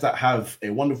guys that have a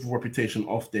wonderful reputation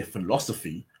of their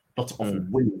philosophy, not of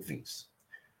winning things.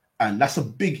 And that's a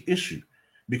big issue,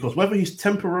 because whether he's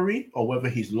temporary or whether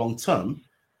he's long-term,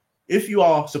 if you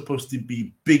are supposed to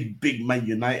be big Man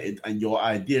United and your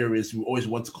idea is we always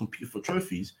want to compete for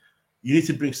trophies, you need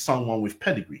to bring someone with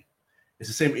pedigree. It's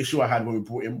the same issue I had when we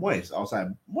brought in Moyes. I was like,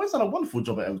 Moyes done a wonderful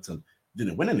job at Everton.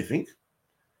 Didn't win anything.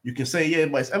 You can say, yeah,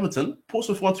 but it's Everton.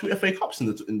 Portsmouth won 2 FA Cups in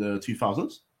the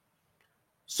 2000s.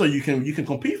 So you can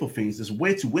compete for things. There's a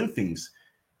way to win things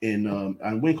in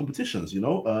and win competitions,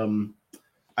 And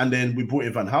then we brought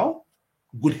in Van Gaal.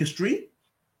 Good history,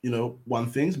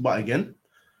 won things. But again,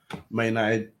 Man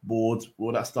United, board,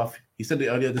 all that stuff. He said it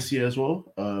earlier this year as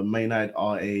well. Man United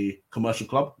are a commercial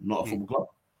club, not a football club.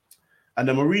 And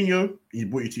then Mourinho,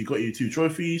 got you 2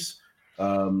 trophies,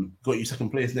 got you second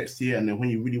place next year. And then when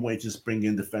you really want to just bring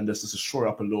in defenders just to shore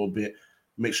up a little bit,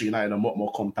 make sure United are a lot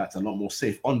more compact and a lot more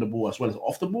safe on the ball as well as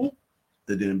off the ball,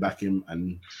 they didn't back him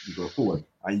and you go forward.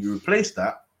 And you replace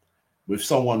that with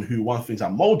someone who won things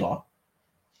at Mulder,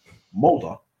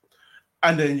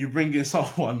 and then you bring in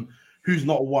someone who's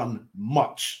not won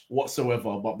much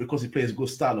whatsoever, but because he plays a good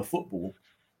style of football,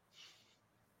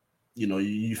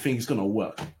 you think it's going to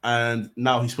work. And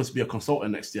now he's supposed to be a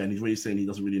consultant next year, and he's really saying he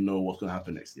doesn't really know what's going to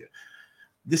happen next year.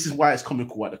 This is why it's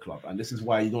comical at the club, and this is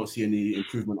why you don't see any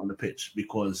improvement on the pitch,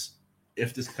 because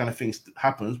if this kind of thing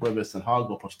happens, whether it's Ten Hag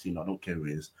or Pochettino, I don't care who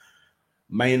it is,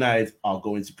 Man United are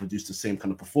going to produce the same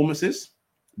kind of performances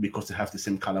because they have the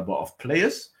same caliber of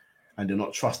players, and they're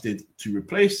not trusted to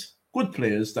replace good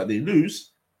players that they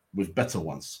lose with better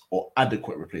ones or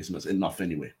adequate replacements enough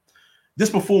anyway. This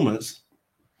performance,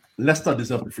 Leicester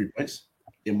deserved the 3 points,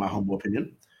 in my humble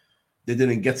opinion. They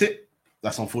didn't get it.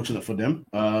 That's unfortunate for them.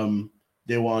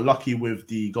 They were unlucky with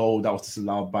the goal that was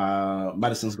disallowed by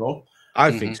Maddison's goal.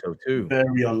 I think so too.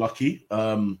 Very unlucky.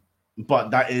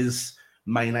 But that is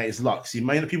Man United's luck. See,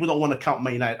 people don't want to count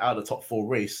Man United out of the top 4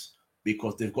 race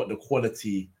because they've got the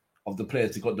quality of the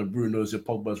players. They've got the Brunos, the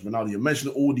Pogbas, Ronaldo. You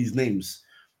mentioned all these names.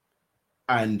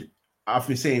 And I've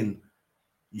been saying,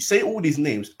 you say all these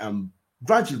names and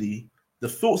gradually the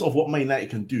thoughts of what Man United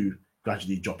can do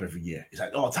gradually drop every year. It's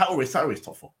like, title race,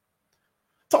 top 4.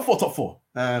 Top 4.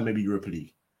 Maybe Europa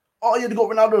League. oh yeah, they got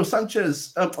Ronaldo, Sancho,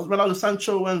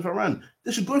 and Varane.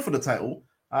 They should go for the title.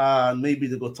 Maybe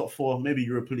they go top 4, maybe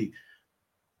Europa League.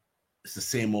 It's the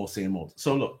same old.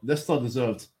 So look, Leicester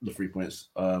deserved the 3 points.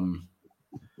 The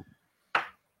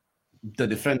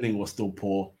defending was still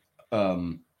poor.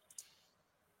 Man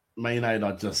United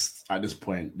are just, at this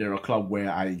point, they're a club where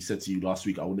I said to you last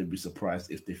week, I wouldn't be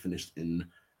surprised if they finished in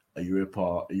a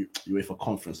UEFA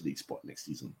Conference League spot next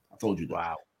season. I told you that.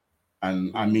 Wow.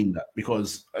 And I mean that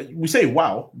because we say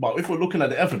wow, but if we're looking at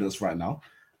the evidence right now,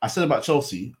 I said about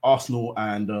Chelsea, Arsenal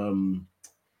and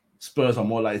Spurs are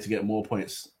more likely to get more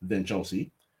points than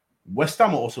Chelsea. West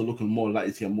Ham are also looking more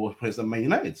likely to get more points than Man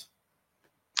United.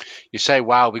 You say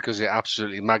wow because it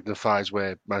absolutely magnifies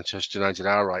where Manchester United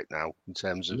are right now in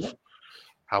terms of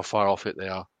how far off it they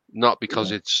are. Not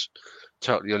because it's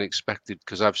totally unexpected,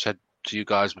 because I've said to you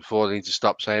guys before, they need to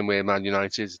stop saying we're Man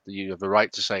United. You have a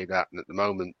right to say that, and at the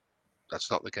moment, that's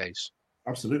not the case.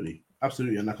 Absolutely,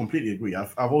 and I completely agree.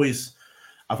 I've always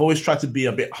tried to be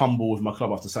a bit humble with my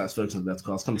club after Cyrus Ferguson left because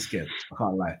I was kind of scared. I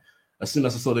can't lie. As soon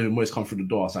as I saw David Moyes come through the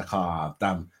door, I was like,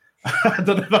 damn. I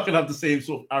don't know if I can have the same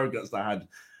sort of arrogance that I had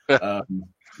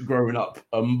growing up.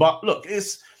 But look,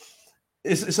 it's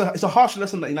a harsh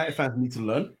lesson that United fans need to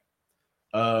learn.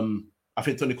 I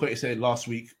think Tony Coyte said last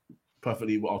week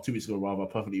perfectly well, 2 weeks ago rather,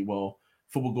 perfectly well.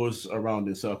 Football goes around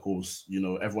in circles. You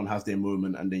know, everyone has their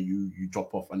moment, and then you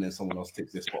drop off, and then someone else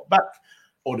takes their spot back.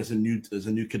 Or there's a new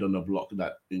kid on the block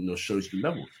that shows you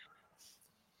levels.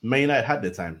 Man United had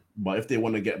their time, but if they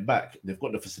want to get back, they've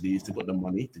got the facilities, they've got the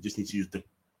money. They just need to use the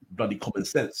bloody common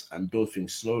sense and build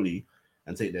things slowly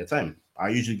and take their time. I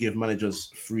usually give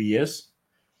managers 3 years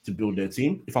to build their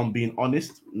team. If I'm being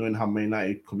honest, knowing how Man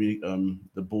United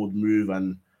the board move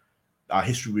and our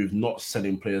history with not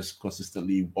selling players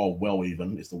consistently or well,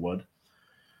 even is the word.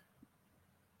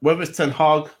 Whether it's Ten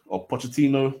Hag or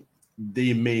Pochettino,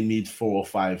 they may need 4 or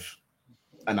 5,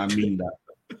 and I mean that.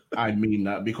 I mean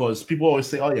that because people always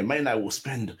say, "Oh yeah, Man United will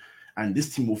spend, and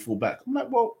this team will fall back." I'm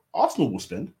like, well, Arsenal will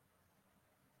spend.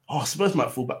 Oh, Spurs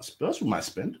might fall back. Spurs might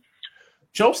spend.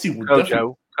 Chelsea will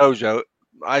definitely. Kojo,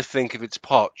 I think if it's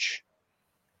Poch,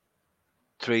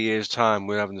 3 years' time,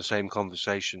 we're having the same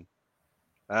conversation.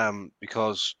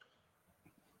 Because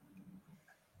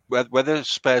whether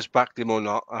Spurs backed him or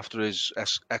not after his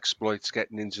exploits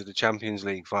getting into the Champions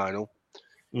League final,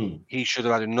 he should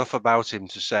have had enough about him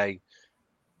to say,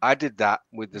 I did that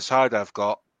with the side I've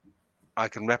got. I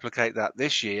can replicate that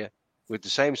this year with the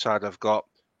same side I've got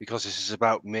because this is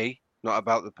about me, not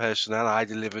about the personnel. I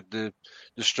delivered the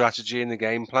strategy and the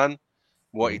game plan.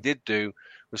 What he did do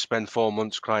was spend 4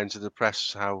 months crying to the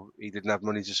press how he didn't have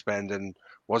money to spend and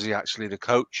was he actually the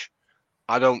coach?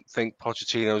 I don't think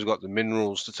Pochettino's got the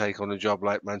minerals to take on a job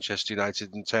like Manchester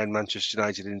United and turn Manchester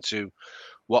United into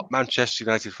what Manchester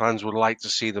United fans would like to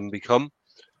see them become.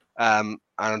 And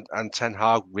Ten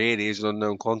Hag really is an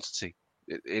unknown quantity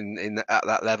at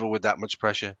that level with that much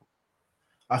pressure.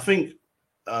 I think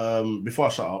before I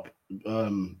shut up,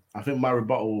 I think my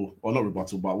rebuttal, or not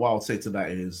rebuttal, but what I would say to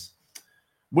that is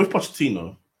with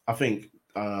Pochettino, I think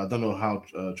I don't know how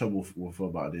Trevor will feel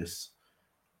about this.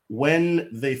 When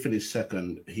they finished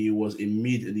second, he was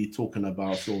immediately talking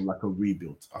about sort of like a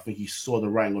rebuild. I think he saw the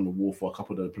writing on the wall for a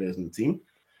couple of the players in the team.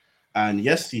 And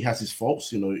yes, he has his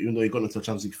faults. Even though he got into the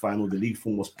Champions League final, the league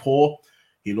form was poor.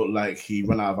 He looked like he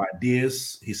ran out of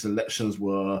ideas. His selections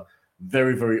were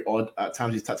very, very odd. At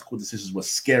times, his tactical decisions were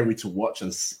scary to watch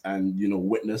and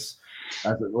witness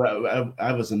either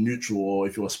as a neutral or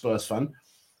if you're a Spurs fan.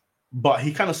 But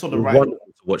he kind of saw the writing. Wonderful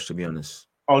to watch, to be honest.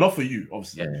 Oh, not for you,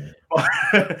 obviously. Yeah.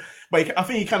 But I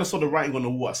think he kind of saw the writing on the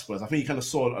wall at Spurs. I think he kind of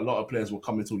saw a lot of players were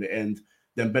coming to the end.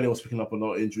 Then Benny was picking up a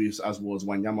lot of injuries, as was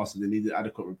Wanyama, so they needed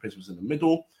adequate replacements in the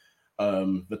middle.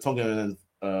 Vertonghen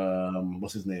and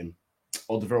what's his name?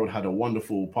 Alderweireld had a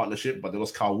wonderful partnership, but there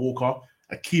was Kyle Walker,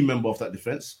 a key member of that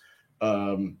defense.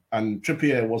 And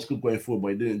Trippier was good going forward, but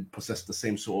he didn't possess the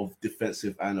same sort of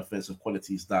defensive and offensive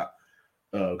qualities that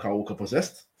Kyle Walker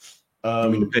possessed. I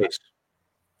mean, the pace.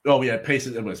 Oh yeah, pace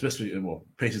is especially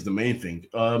pace is the main thing.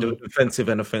 The defensive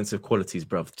and offensive qualities,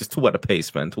 bro. Just talk about the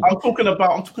pace, man. I'm talking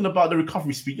about the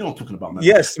recovery speed. You're not talking about, man.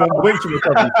 Yes, man. Way to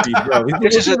recovery speed, bro.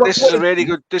 This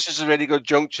is a really good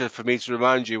juncture for me to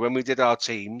remind you when we did our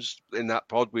teams in that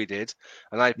pod we did,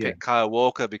 and I picked Kyle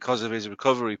Walker because of his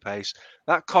recovery pace.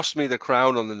 That cost me the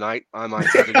crown on the night. I might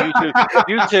add.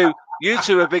 And you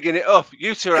two are bigging it up.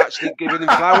 You two are actually giving him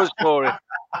flowers for it.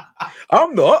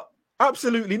 I'm not.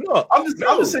 Absolutely not. I'm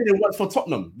just saying it worked for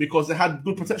Tottenham because they had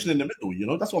good protection in the middle.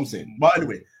 That's what I'm saying. But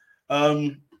anyway,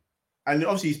 and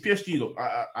obviously his PSG. Look,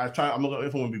 I'm not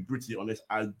going to be brutally honest.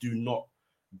 I do not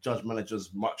judge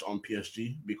managers much on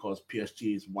PSG because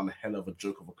PSG is one hell of a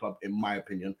joke of a club, in my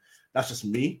opinion. That's just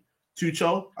me.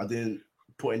 Tuchel, I didn't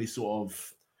put any sort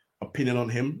of opinion on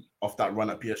him off that run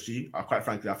at PSG. Quite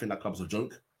frankly, I think that club's a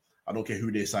joke. I don't care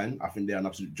who they sign. I think they're an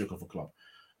absolute joke of a club.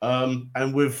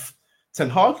 And with Ten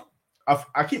Hag,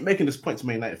 I keep making this point to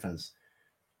Man United fans.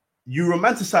 You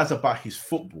romanticize about his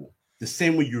football the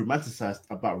same way you romanticized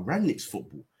about Rangnick's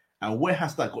football. And where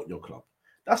has that got your club?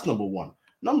 That's number one.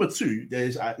 Number two,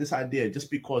 there's this idea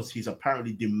just because he's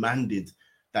apparently demanded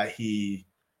that he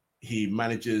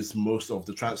manages most of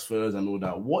the transfers and all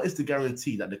that. What is the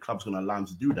guarantee that the club's going to allow him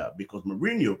to do that? Because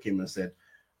Mourinho came and said,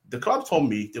 the club told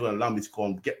me they were going to allow me to go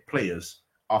and get players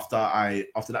after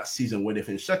that season where they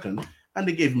finished second, and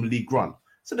they gave him league run.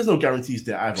 So there's no guarantees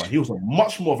there either. He was a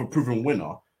much more of a proven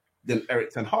winner than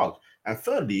Erik ten Hag. And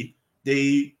thirdly,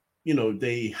 they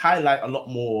highlight a lot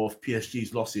more of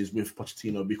PSG's losses with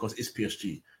Pochettino because it's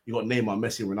PSG. You got Neymar,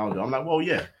 Messi, Ronaldo. I'm like, well,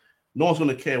 yeah. No one's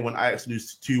going to care when Ajax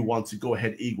lose 2-1 to go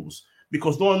ahead Eagles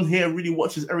because no one here really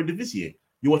watches Eredivisie.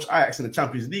 You watch Ajax in the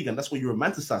Champions League, and that's what you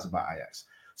romanticize about Ajax.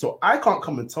 So I can't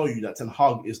come and tell you that Ten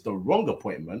Hag is the wrong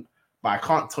appointment, but I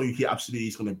can't tell you he absolutely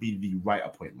is going to be the right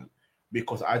appointment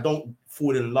because I don't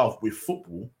fall in love with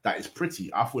football that is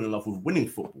pretty. I fall in love with winning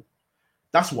football.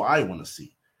 That's what I want to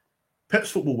see. Pep's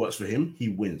football works for him. He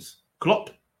wins. Klopp,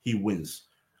 he wins.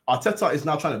 Arteta is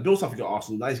now trying to build something at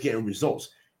Arsenal. Now he's getting results.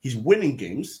 He's winning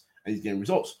games and he's getting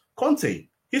results. Conte,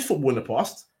 his football in the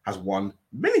past has won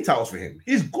many titles for him.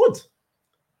 He's good.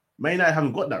 Man United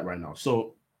haven't got that right now.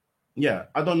 So, yeah,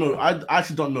 I don't know. I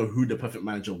actually don't know who the perfect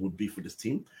manager would be for this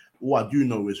team. All I do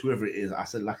know is whoever it is,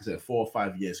 like I said, 4 or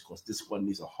 5 years because this squad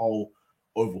needs a whole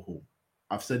overhaul.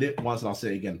 I've said it once and I'll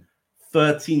say it again.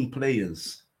 13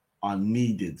 players are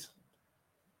needed.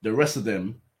 The rest of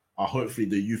them are hopefully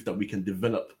the youth that we can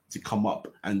develop to come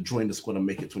up and join the squad and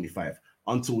make it 25.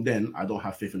 Until then, I don't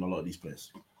have faith in a lot of these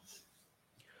players.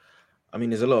 I mean,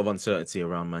 there's a lot of uncertainty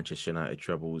around Manchester United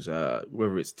trebles,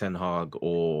 whether it's Ten Hag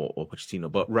or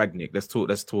Pochettino. But Rangnick,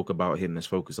 let's talk about him. Let's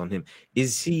focus on him.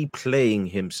 Is he playing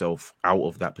himself out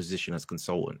of that position as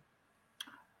consultant?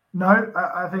 No,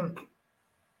 I think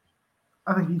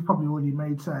he's probably already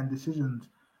made certain decisions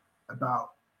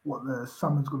about what the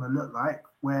summer's going to look like,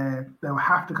 where they'll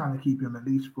have to kind of keep him at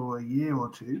least for a year or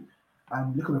two.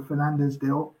 Look at the Fernandes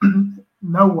deal.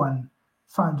 No one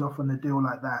signs off on a deal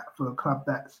like that for a club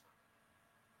that's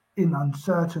in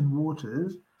uncertain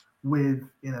waters with,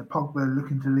 Pogba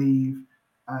looking to leave.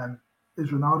 Is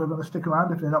Ronaldo going to stick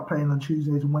around if they're not playing on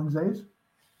Tuesdays and Wednesdays?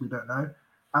 We don't know.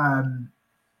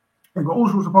 They've got all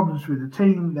sorts of problems with the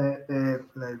team.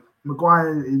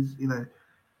 Maguire is,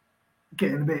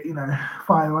 getting a bit,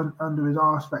 fire under his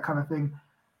arse, that kind of thing.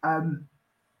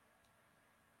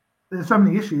 There's so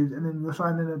many issues, and then you're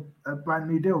signing a brand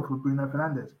new deal for Bruno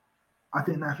Fernandes. I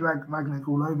think that's Rangnick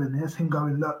all over, and here's him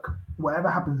going, look, whatever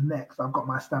happens next, I've got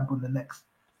my stamp on the next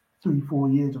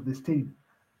 3-4 years of this team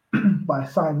by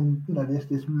signing,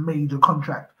 this major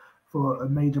contract for a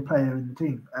major player in the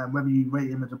team. And whether you rate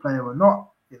him as a player or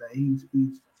not, he's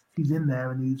in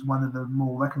there, and he's one of the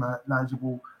more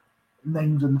recognizable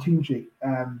names on the team sheet.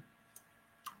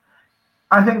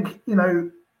 I think,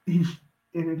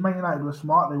 if Man United were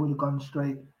smart, they would have gone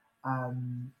straight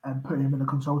and put him in a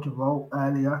consultant role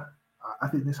earlier. I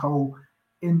think this whole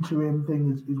interim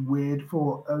thing is weird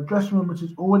for a dressing room which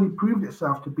has already proved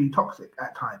itself to be toxic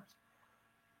at times.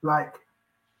 Like,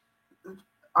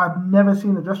 I've never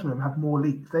seen a dressing room have more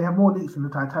leaks. They have more leaks than the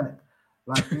Titanic.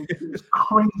 Like, it's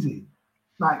crazy.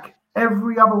 Like,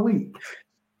 every other week,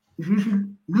 it's usually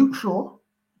Luke Shaw,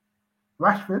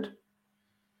 Rashford,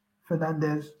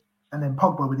 Fernandes, and then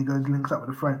Pogba when he goes links up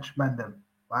with the French Mandem,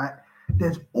 right?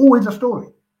 There's always a story.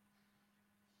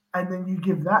 And then you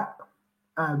give that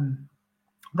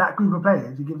group of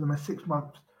players, you give them a 6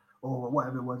 month or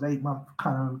whatever it was, 8 month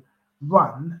kind of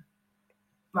run.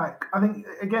 Like, I think,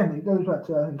 again, it goes back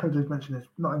to, I think Kojo's mentioned this,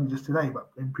 not only just today, but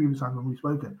in previous times when we've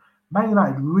spoken. Man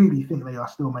United really think they are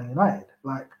still Man United.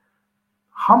 Like,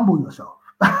 humble yourself.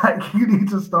 Like, you need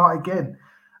to start again.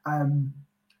 And,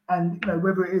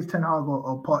 whether it is Ten Hag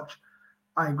or Poch,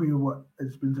 I agree with what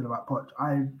has been said about Poch.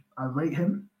 I rate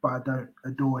him, but I don't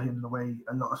adore him the way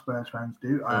a lot of Spurs fans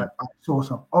do. I saw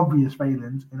some obvious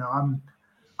failings.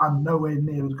 I'm nowhere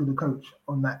near as good a coach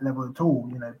on that level at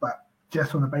all, but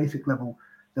just on a basic level,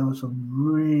 there were some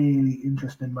really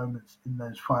interesting moments in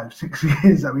those 5-6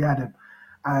 years that we had him.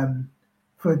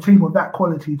 For a team of that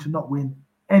quality to not win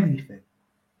anything,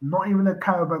 not even a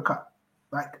Carabao Cup,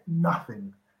 like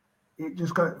nothing. It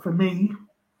just for me,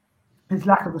 his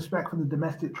lack of respect for the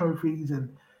domestic trophies, and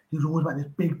he was always about this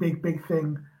big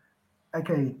thing.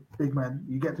 okay, big man,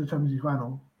 you get to the Champions League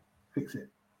final, fix it.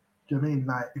 Do you know what I mean?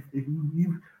 Like, if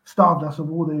you've starved us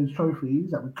of all those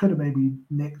trophies that we could have maybe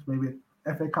nicked, maybe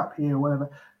a FA Cup here or whatever.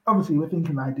 Obviously, we're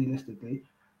thinking idealistically.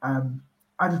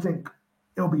 I just think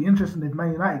it'll be interesting if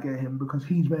Man United get him because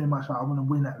he's very much like, I want to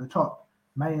win at the top.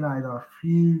 Man United are a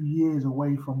few years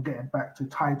away from getting back to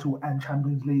title and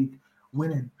Champions League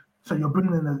winning. So you're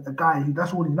bringing in a guy who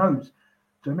that's all he knows.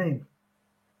 Do you know what I mean?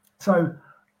 So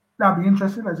that'll be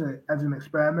interesting as an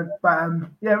experiment. But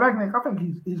yeah, Rangnick, I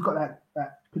think he's got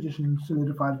that position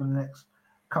solidified for the next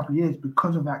couple of years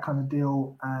because of that kind of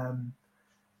deal.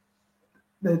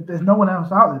 There's no one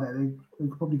else out there that they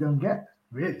could probably go and get,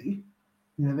 really.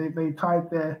 You know, they tied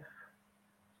their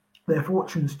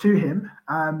fortunes to him,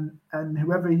 and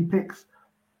whoever he picks,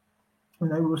 you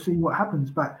know, we'll see what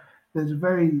happens. But there's a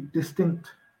very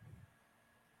distinct,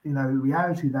 you know,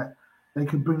 reality that they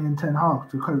could bring in Ten Hag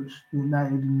to coach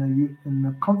United in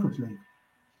the Conference League,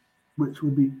 which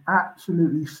would be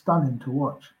absolutely stunning to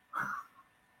watch.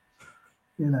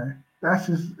 You know, that's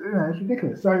just, you know, it's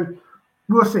ridiculous. So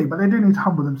we'll see, but they do need to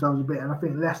humble themselves a bit. And I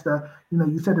think Leicester, you know,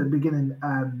 you said at the beginning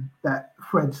that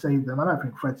Fred saved them. I don't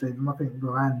think Fred saved them. I think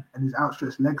Varane and his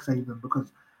outstretched leg saved them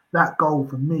because that goal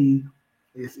for me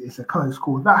is a close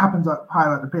call. If that happens up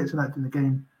higher at the pitch and out in the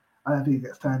game, I don't think it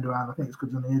gets turned around. I think it's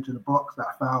because on the edge of the box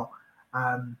that foul.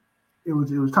 It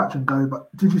was touch and go.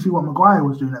 But did you see what Maguire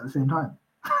was doing at the same time?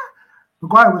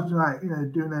 Maguire was like, you know,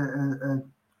 doing a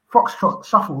foxtrot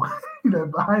shuffle, you know,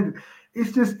 behind it.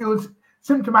 It was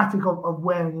symptomatic of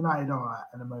where United are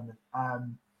at the moment.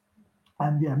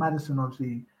 And yeah, Maddison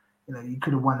obviously, you know, you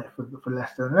could have won it for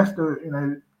Leicester. And Leicester, you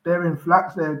know, they're in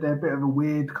flux. They're a bit of a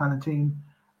weird kind of team.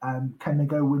 Can they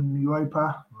go win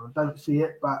Europa? I don't see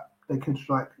it, but they could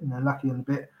strike, you know, lucky in a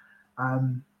bit.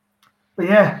 But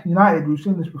yeah, United, we've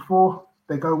seen this before.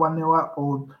 They go 1-0 up,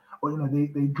 or you know,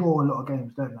 they draw a lot of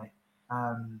games, don't they?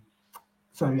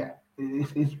 So yeah,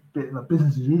 it's a bit like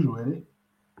business as usual, really.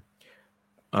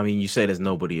 I mean, you say there's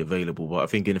nobody available, but I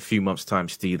think in a few months' time,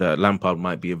 Steve, that Lampard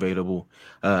might be available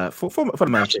for the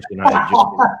Manchester United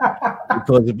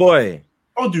because boy,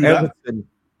 I'll do Everton.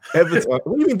 What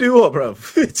do you mean do what, bro?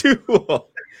 Do what?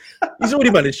 He's already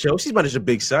managed Chelsea. He's managed a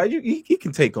big side. He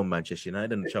can take on Manchester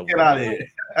United and travel. Get out of here.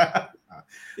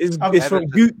 It's from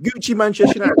Gucci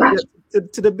Manchester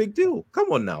United to the big deal.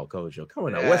 Come on now, Kojo. Come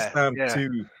on now. West Ham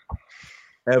 2,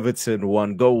 Everton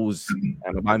 1 goals,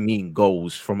 and I mean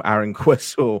goals from Aaron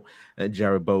Quessel,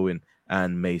 Jared Bowen,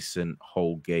 and Mason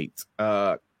Holgate.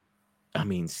 I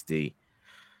mean, Steve,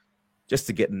 just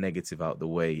to get the negative out the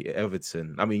way,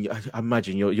 Everton. I mean, I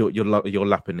imagine you're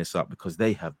lapping this up because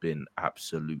they have been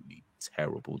absolutely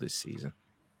terrible this season.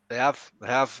 They have,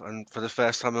 and for the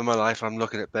first time in my life, I'm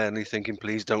looking at Burnley thinking,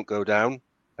 please don't go down.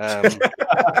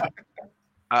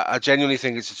 I genuinely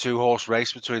think it's a 2-horse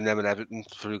race between them and Everton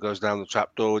for who goes down the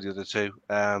trapdoor with the other two.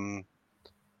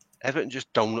 Everton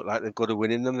just don't look like they've got a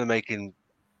win in them. They're making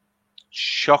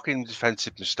shocking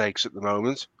defensive mistakes at the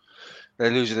moment.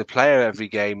 They're losing a player every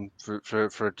game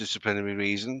for disciplinary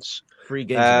reasons. 3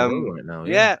 games in a row right now.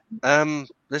 Yeah.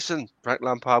 Listen, Frank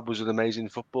Lampard was an amazing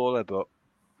footballer, but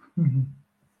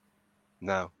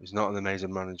no, he's not an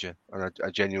amazing manager. And I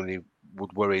genuinely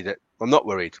would worry that... I'm not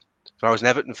worried. If I was an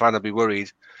Everton fan, I'd be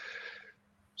worried.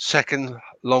 Second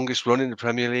longest run in the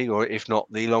Premier League, or if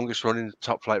not the longest run in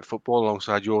top flight football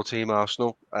alongside your team,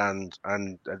 Arsenal, and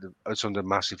it's under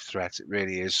massive threat. It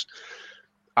really is.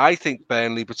 I think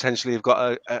Burnley potentially have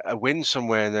got a win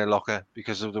somewhere in their locker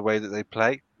because of the way that they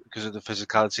play, because of the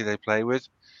physicality they play with.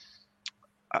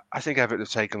 I think Everton have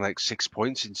taken like 6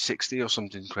 points in 60 or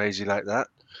something crazy like that.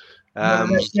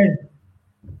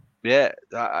 Yeah.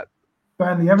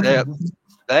 Burnley, Everton.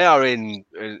 They are in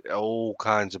all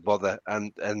kinds of bother,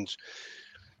 and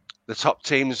the top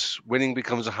teams winning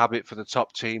becomes a habit for the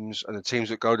top teams, and the teams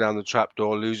that go down the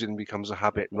trapdoor losing becomes a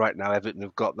habit. And right now, Everton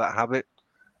have got that habit.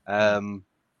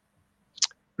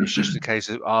 It's just a case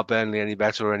of are Burnley any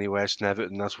better or any worse than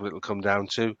Everton? That's what it'll come down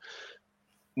to.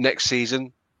 Next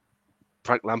season,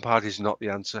 Frank Lampard is not the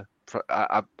answer.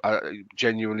 I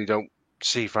genuinely don't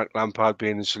see Frank Lampard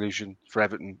being the solution for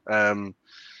Everton.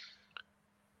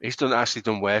 He's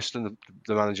done worse than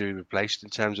the manager he replaced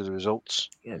in terms of the results.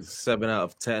 Yeah, 7 out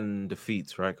of 10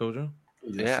 defeats, right, Kojo?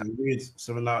 Yeah. He's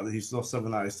lost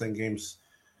 7 out of his 10 games.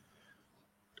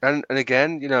 And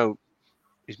again, you know,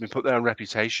 he's been put there on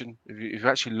reputation. If you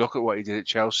actually look at what he did at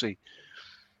Chelsea,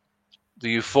 the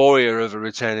euphoria of a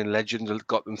returning legend that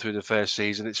got them through the first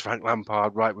season. It's Frank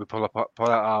Lampard, right? We pull out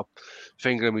our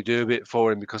finger and we do a bit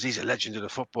for him because he's a legend of the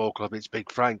football club. It's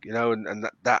Big Frank, you know, and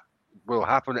that will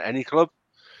happen at any club.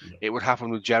 It would happen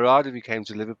with Gerrard if he came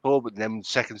to Liverpool, but then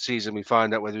second season we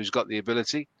find out whether he's got the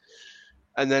ability.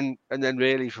 And then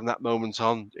really from that moment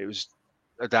on, it was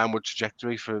a downward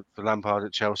trajectory for Lampard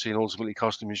at Chelsea, and ultimately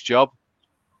cost him his job.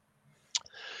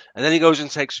 And then he goes and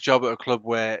takes a job at a club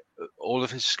where all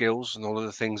of his skills and all of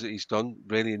the things that he's done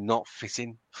really not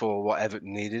fitting for what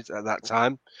Everton needed at that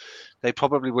time. They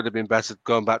probably would have been better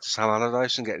going back to Sam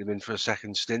Allardyce and getting him in for a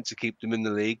second stint to keep them in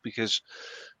the league, because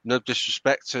no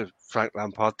disrespect to Frank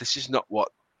Lampard, this is not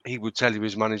what he would tell you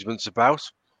his management's about.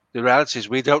 The reality is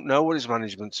we don't know what his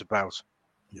management's about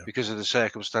because of the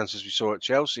circumstances we saw at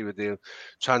Chelsea with the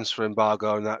transfer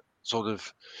embargo and that sort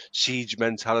of siege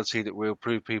mentality that we'll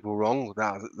prove people wrong.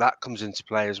 That comes into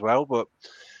play as well. But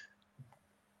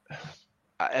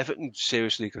Everton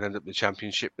seriously could end up in the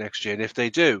Championship next year. And if they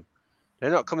do,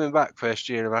 they're not coming back first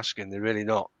year of asking. They're really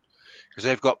not. Because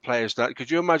they've got players that...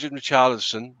 Could you imagine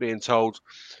Richarlison being told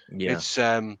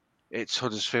it's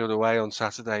Huddersfield away on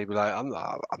Saturday? He'd be like, I'm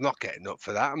not getting up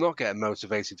for that. I'm not getting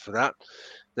motivated for that.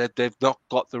 They've not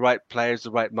got the right players,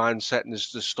 the right mindset, and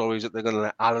there's the stories that they're going to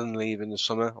let Allen leave in the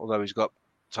summer, although he's got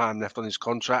time left on his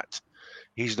contract.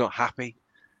 He's not happy.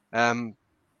 They're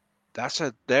in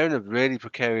a really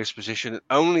precarious position,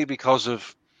 only because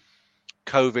of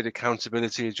COVID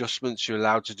accountability adjustments you're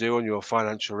allowed to do on your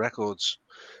financial records.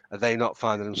 Are they not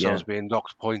finding themselves being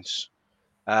docked points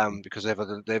because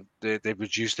they've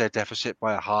reduced their deficit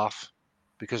by a half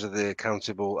because of the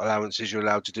accountable allowances you're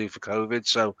allowed to do for COVID?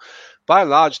 So, by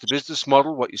and large, the business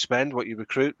model, what you spend, what you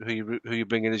recruit, who you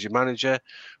bring in as your manager,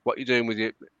 what you're doing with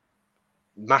your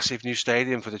massive new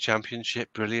stadium for the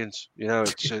Championship, brilliant. You know,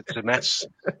 it's a mess.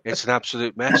 It's an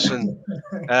absolute mess, and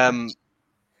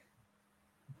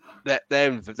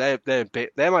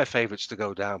they're my favourites to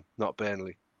go down, not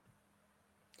Burnley.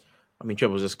 I mean,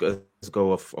 Trevor, let's go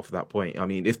off that point. I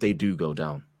mean, if they do go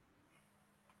down,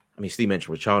 I mean, Steve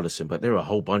mentioned Richarlison, but there are a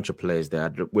whole bunch of players there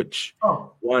which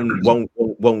won't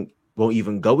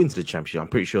even go into the Championship. I'm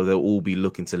pretty sure they'll all be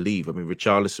looking to leave. I mean,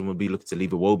 Richarlison will be looking to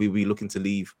leave. Iwobi will be looking to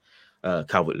leave.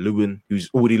 Calvert-Lewin, who's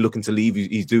already looking to leave,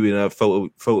 he's doing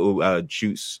photo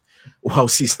shoots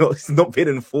whilst he's not been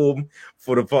in form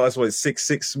for the past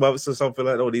 6 months or something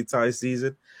like that, or the entire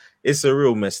season. It's a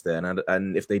real mess there,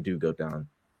 and if they do go down,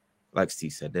 like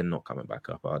Steve said, they're not coming back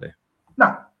up, are they?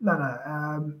 No.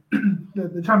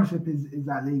 The Championship is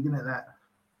that league, isn't it? That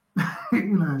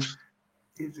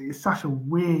it's such a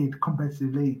weird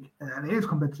competitive league, and it is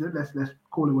competitive. Let's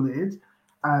call it what it is.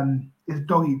 It's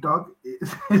dog eat dog.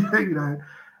 It's,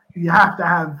 you have to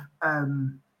have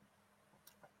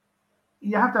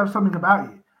something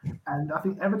about you, and I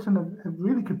think Everton have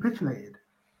really capitulated.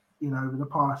 Over the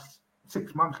past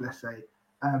 6 months, let's say.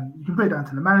 You can put it down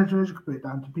to the managers. You can put it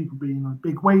down to people being on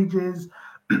big wages,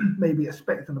 maybe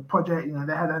expecting a project.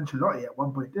 They had Ancelotti at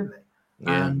one point, didn't they?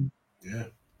 Yeah.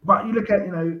 But you look at,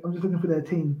 I'm just looking for their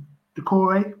team.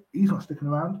 Decore, he's not sticking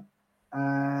around.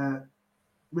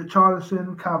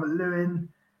 Richarlison, Calvert-Lewin.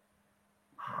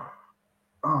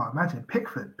 Oh, imagine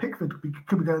Pickford. Pickford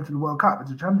could be going to the World Cup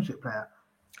as a Championship player.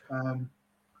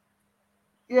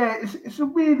 It's a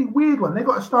really weird one. They've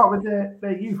got to start with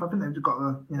their youth. I think they've just got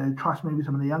to trust maybe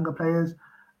some of the younger players.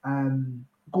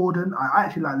 Gordon, I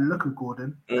actually like the look of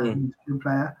Gordon. He's a good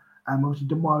player. Obviously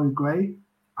Demarai Gray.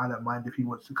 I don't mind if he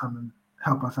wants to come and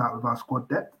help us out with our squad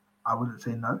depth. I wouldn't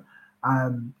say no.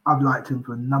 I've liked him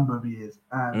for a number of years.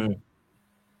 I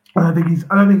don't think he's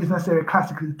necessarily a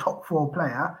classically top 4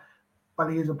 player, but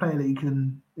he is a player that you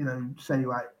can say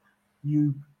like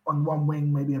you. On one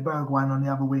wing, maybe a Bergwijn, on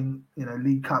the other wing,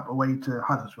 League Cup away to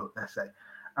Huddersfield, let's say.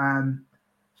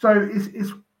 So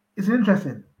it's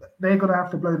interesting. They're going to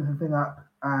have to blow the thing up.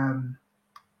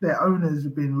 Their owners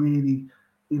have been really,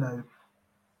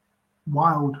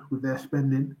 wild with their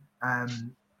spending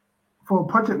for a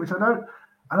project which I don't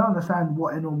understand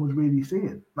what anyone was really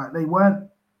seeing. Like they weren't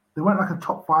like a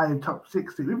top 5, top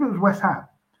 6 team. If it was West Ham,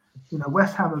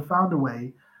 West Ham have found a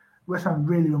way. West Ham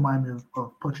really remind me of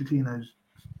Pochettino's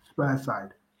Spurs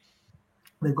side.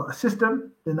 They've got a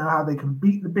system. They know how they can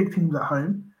beat the big teams at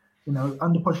home.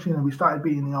 Under Pochettino, we started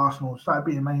beating the Arsenal, started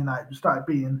beating Man United, we started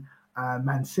beating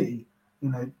Man City.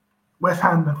 West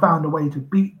Ham have found a way to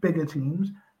beat bigger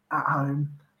teams at home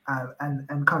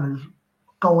and kind of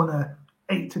go on a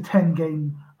 8 to 10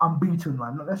 game unbeaten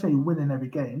run. Not necessarily winning every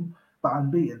game, but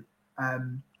unbeaten.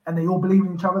 And they all believe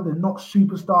in each other. They're not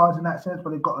superstars in that sense, but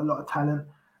they've got a lot of talent.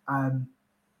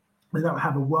 They don't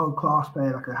have a world-class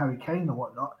player like a Harry Kane or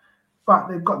whatnot, but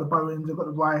they've got the Bowens, they've got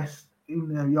the Rice,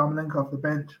 even Yarmolenko off the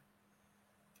bench,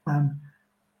 and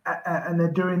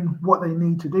they're doing what they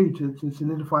need to do to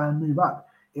solidify and move up.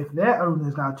 If their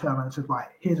owners now turn around and said, right,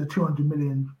 here's a £200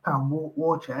 million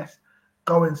war chest,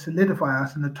 go and solidify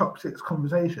us in the top 6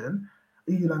 conversation,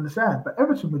 you'd understand. But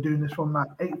Everton were doing this from like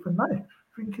 8th and 9th,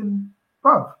 thinking,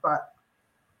 bruv, like,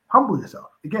 humble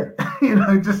yourself again.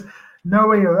 Just know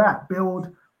where you're at.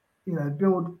 Build.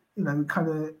 Kind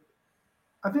of.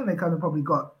 I think they kind of probably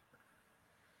got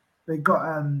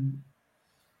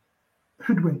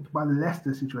hoodwinked by the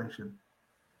Leicester situation.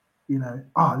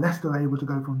 Leicester are able to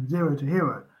go from 0 to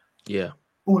hero. Yeah.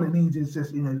 All it needs is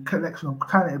just collection of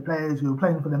talented players who are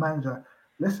playing for the manager.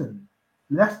 Listen,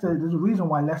 Leicester. There's a reason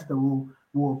why Leicester will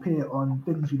appear on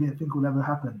things you didn't think will ever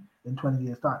happen in 20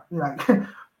 years' time.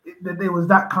 There was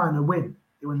that kind of win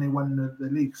when they won the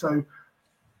league. So,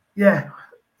 yeah,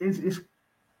 I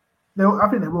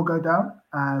think they will go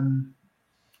down.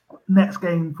 Next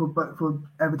game for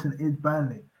Everton is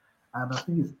Burnley. I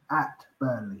think it's at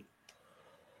Burnley.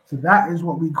 So that is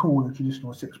what we call a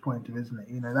traditional 6-pointer, isn't it?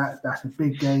 That's a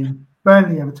big game.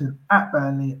 Burnley, Everton at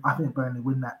Burnley. I think Burnley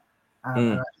win that.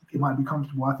 And I think it might be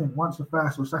comfortable. I think once the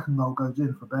first or second goal goes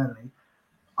in for Burnley,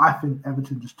 I think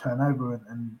Everton just turn over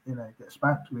and get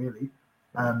spanked, really.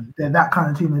 They're that kind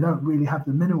of team. They don't really have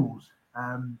the minerals.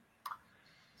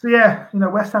 So, yeah,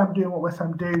 West Ham doing what West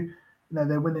Ham do.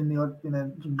 They're winning the odd,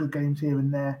 some good games here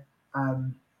and there.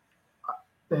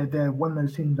 They're one of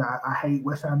those teams that I hate.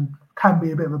 West Ham can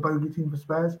be a bit of a bogey team for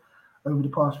Spurs over the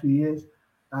past few years.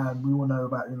 We all know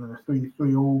about the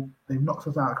 3-3 They've knocked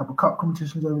us out a couple of cup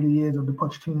competitions over the years under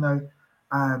Pochettino.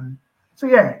 So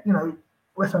yeah,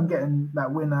 West Ham getting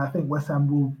that win. I think West Ham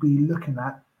will be looking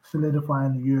at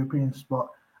solidifying the European spot.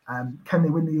 Can they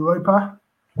win the Europa?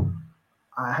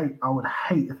 I would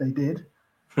hate if they did.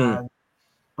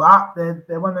 But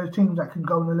they're one of those teams that can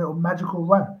go on a little magical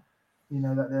run.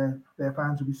 That their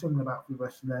fans will be singing about for the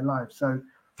rest of their lives. So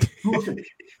we'll see.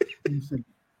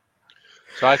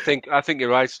 So I think you're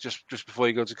right. Just before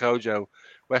you go to Kojo,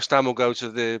 West Ham will go to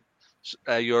the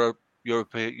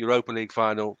Europa League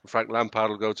final. Frank Lampard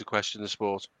will go to question the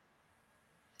sport.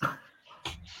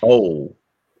 Oh.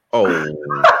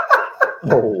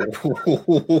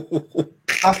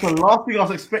 That's the last thing I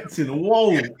was expecting.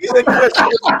 Whoa.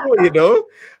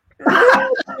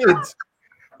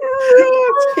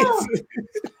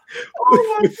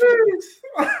 Oh my goodness.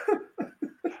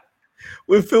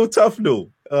 With Phil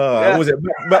Tufnell. Was it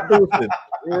Matt Dawson?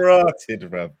 Rotted,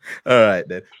 bro. All right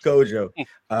then, Kojo.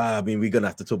 We're gonna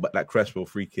have to talk about that Cresswell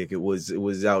free kick. It was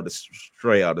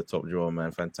straight out the top drawer,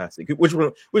 man. Fantastic.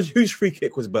 Whose free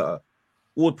kick was better,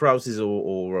 Ward-Prowse's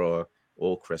or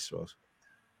Cresswell's?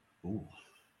 Ooh.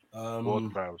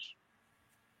 Ward-Prowse.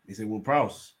 You say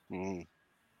Ward-Prowse?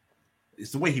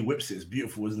 It's the way he whips it. It's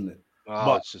beautiful, isn't it?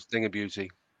 It's a thing of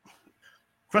beauty.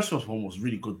 Cresswell's one was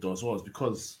really good though as well. It's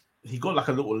because he got like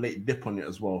a little late dip on it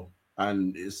as well,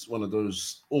 and it's one of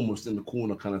those almost in the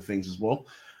corner kind of things as well.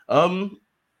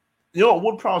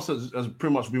 Ward-Prowse has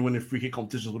pretty much been winning free kick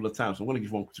competitions all the time, so I'm going to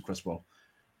give one to Cresswell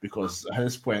because at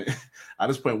this point,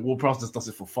 Ward-Prowse just does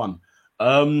it for fun.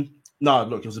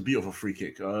 Look, it was a beautiful free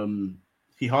kick.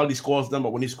 He hardly scores them,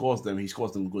 but when he scores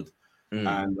them good.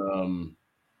 And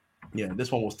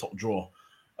this one was top draw.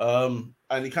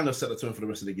 And he kind of set the tone for the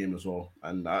rest of the game as well.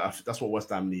 And that's what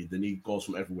West Ham need. They need goals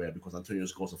from everywhere because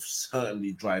Antonio's goals have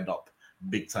certainly dried up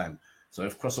big time. So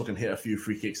if Cresswell can hit a few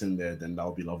free kicks in there, then that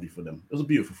would be lovely for them. It was a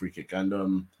beautiful free kick and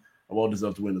a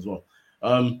well-deserved win as well.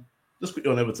 Just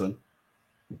quickly on Everton.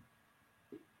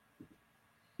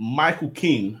 Michael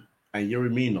Keane and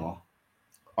Yerry Mina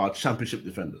are championship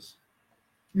defenders.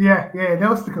 Yeah,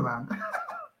 they'll stick around.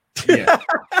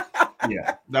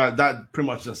 Yeah, that pretty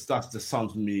much just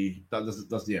sounds to me.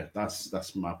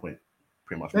 That's my point.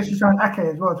 Pretty much. They should sign Ake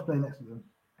as well to play next to them.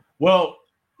 Well,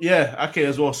 yeah, Ake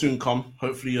as well soon come.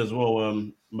 Hopefully as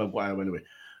well. Maguire anyway.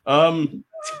 Kel,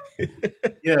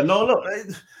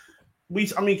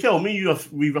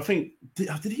 I think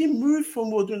did he move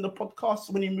from we were doing the podcast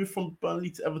when he moved from Burnley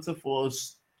to Everton for a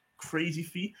crazy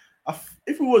fee?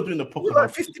 If we were doing the podcast,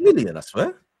 like 50 million, I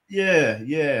swear.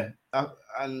 Yeah.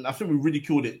 And I think we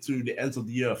ridiculed it to the ends of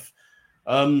the earth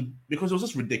because it was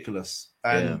just ridiculous.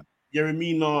 And Yerry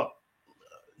Mina,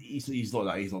 he's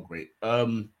not great.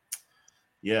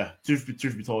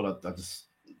 Truth be told, I just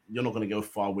you're not going to go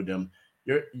far with them.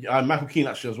 Michael Keane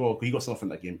actually as well, because he got something in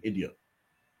that game. Idiot.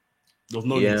 There was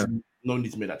no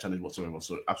need to make that challenge whatsoever.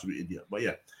 So absolute idiot. But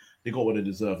yeah, they got what they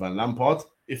deserve. And Lampard,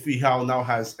 if he now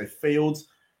has a failed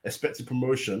expected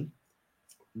promotion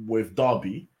with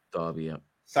Derby,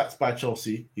 sacked by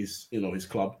Chelsea, his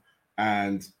club,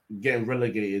 and getting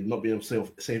relegated, not being able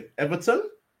to save Everton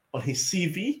on his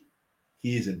CV,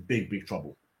 he is in big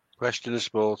trouble. Question of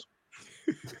sport.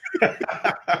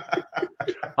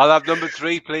 I'll have number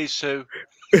 3, please, Sue.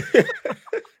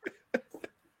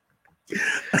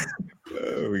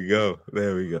 There we go.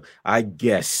 There we go. I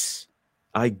guess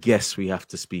we have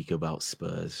to speak about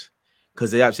Spurs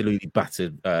because they absolutely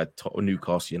battered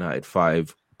Newcastle United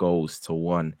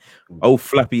 5-1. Oh,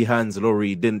 flappy hands,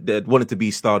 Laurie didn't wanted to be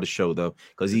star of the show though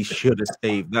because he should have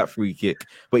saved that free kick,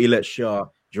 but he let Shaw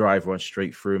drive run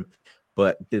straight through him.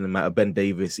 But didn't matter. Ben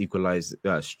Davis equalized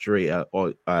straight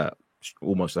almost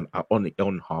on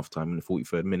halftime in the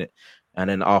 43rd minute,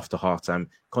 and then after halftime,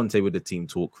 Conte with the team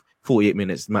talk. 48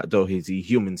 minutes. Matt Doherty,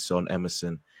 Human-Son,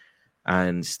 Emerson,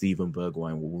 and Steven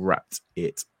Bergwijn wrapped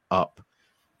it up.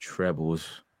 Trebles.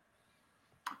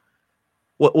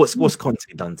 What's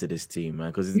Conte done to this team,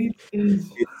 man? Because they're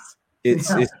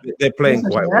playing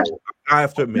quite well. I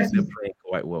have to admit they're playing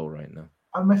quite well right now.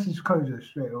 I messaged Kojo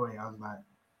straight away. I was like,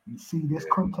 "You see this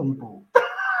Conte ball?"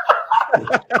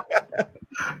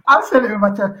 I said it in my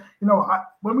chest. You know,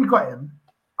 when we got him,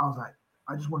 I was like,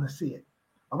 "I just want to see it."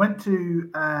 I went to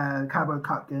Carabao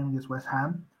Cup game against West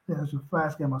Ham. I think it was the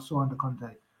first game I saw under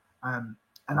Conte. And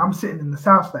I'm sitting in the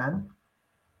South Stand.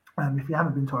 If you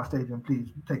haven't been to our stadium,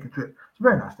 please take a trip. It's a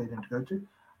very nice stadium to go to.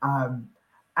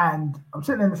 And I'm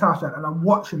sitting in the South Stand and I'm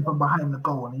watching from behind the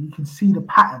goal, and you can see the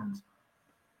patterns.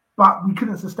 But we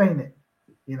couldn't sustain it,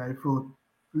 for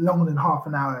longer than half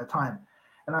an hour at a time.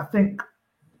 And I think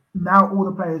now all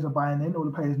the players are buying in. All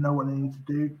the players know what they need to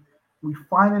do. We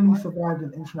finally survived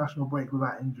an international break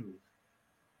without injuries.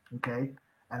 Okay?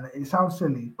 And it sounds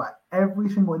silly, but every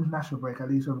single international break, at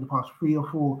least over the past 3 or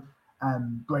 4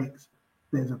 breaks,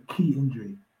 there's a key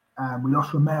injury. We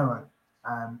lost Romero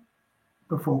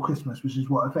before Christmas, which is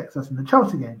what affects us in the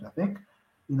Chelsea games, I think.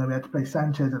 We had to play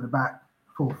Sanchez at the back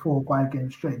for 4 or 5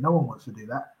 games straight. No one wants to do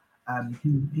that.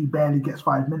 He barely gets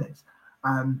 5 minutes.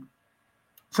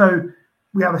 So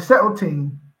we have a settled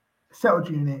team, settled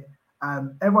unit.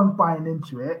 Everyone's buying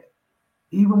into it.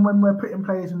 Even when we're putting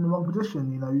players in the wrong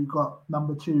position, you've got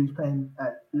number 2 who's playing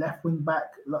at left wing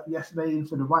back yesterday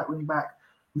instead of right wing back.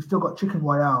 We've still got Chicken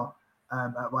Royale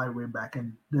at right wing back,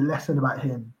 and the less said about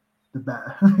him, the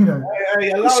better.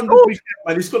 Hey, allow him this weekend,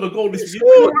 man. He's got a goal this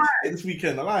weekend. This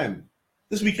weekend, allow him.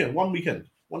 This weekend, one weekend.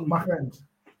 My friends.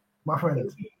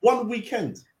 1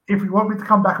 weekend. If you want me to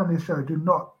come back on this show, do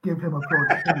not give him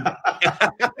applause.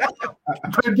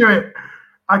 Don't do it.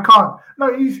 I can't.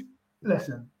 No,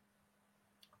 listen.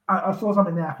 I saw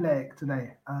something in the Athletic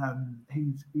today.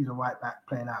 He's a right back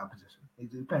playing out of position.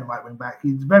 He's playing right wing back.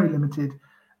 He's very limited.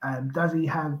 Does he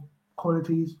have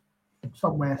qualities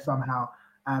somewhere, somehow?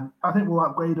 I think we'll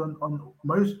upgrade on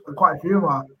quite a few of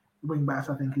our wing backs,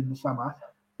 I think, in the summer.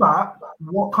 But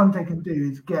what Conte can do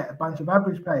is get a bunch of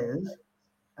average players,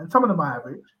 and some of them are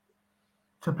average,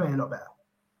 to play a lot better.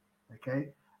 Okay?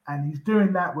 And he's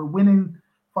doing that. We're winning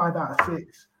 5 out of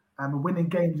 6, and we're winning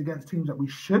games against teams that we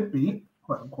should beat,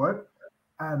 quote unquote.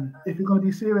 If you're going to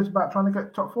be serious about trying to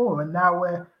get top 4, and now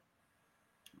we're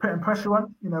putting pressure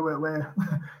on, we're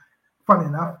funny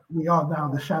enough, we are now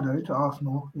the shadow to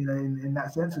Arsenal, in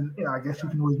that sense. And I guess you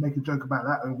can always make a joke about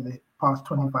that over the past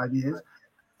 25 years.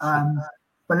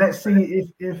 But let's see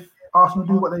if Arsenal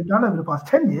do what they've done over the past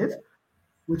 10 years,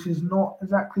 which is not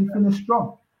exactly finished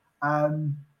strong.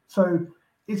 So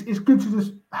it's good to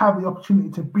just have the opportunity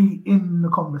to be in the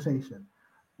conversation.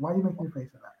 Why are you making a face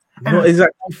like that? Not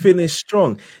exactly finished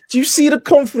strong. Do you see the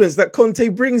confidence that Conte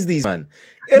brings these man?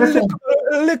 A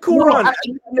little run,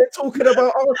 and they're talking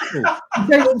about Arsenal.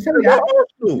 You say that.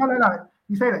 No.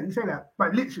 You say that.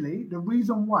 But literally, the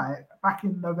reason why, back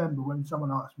in November, when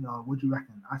someone asked me, what do you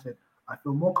reckon? I said, I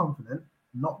feel more confident,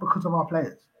 not because of our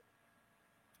players.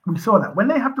 We saw that. When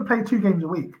they have to play 2 games a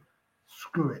week,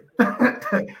 screw it.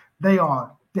 They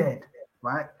are dead,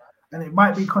 right? And it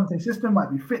might be Conte's system,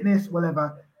 might be fitness,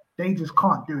 whatever. They just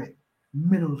can't do it.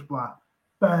 Middlesbrough,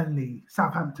 Burnley,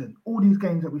 Southampton, all these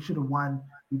games that we should have won,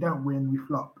 we don't win, we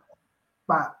flop.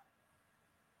 But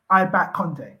I back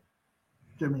Conte.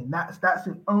 Do you know what I mean? That's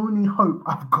the only hope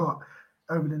I've got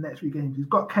over the next 3 games. He's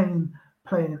got Kane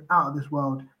playing out of this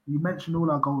world. You mentioned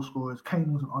all our goal scorers.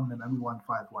 Kane wasn't on them, and we won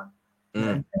 5-1.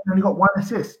 Kane only got 1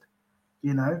 assist,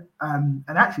 and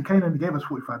actually Kane only gave us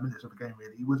 45 minutes of the game,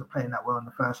 really. He wasn't playing that well in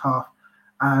the first half.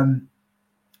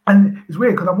 And it's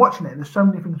weird because I'm watching it and there's so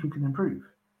many things we can improve.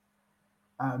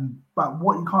 But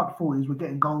what you can't afford is we're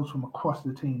getting goals from across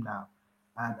the team now.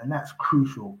 And that's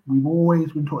crucial. We've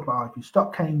always been talked about, if you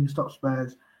stop Kane, you stop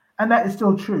Spurs. And that is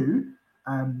still true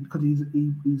because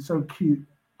he's so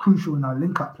crucial in our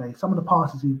link-up play. Some of the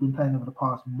passes he's been playing over the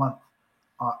past month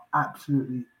are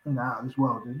absolutely out of this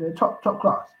world. They're top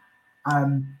class.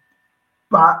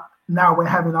 But now we're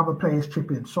having other players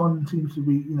chip in. Son seems to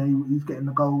be, he's getting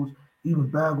the goals.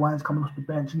 Even Bergwijn's coming off the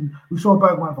bench. And we saw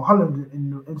Bergwijn for Holland in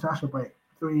the international break.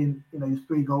 3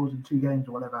 goals in 2 games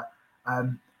or whatever.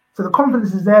 So the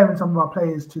confidence is there in some of our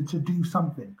players to do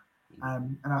something.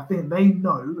 And I think they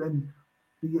know. And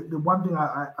the one thing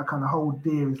I kind of hold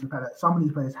dear is the fact that some of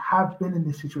these players have been in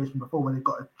this situation before where they've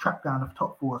got to track down a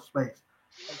top 4 space.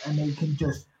 And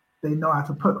they know how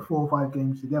to put 4 or 5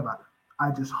 games together.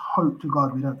 I just hope to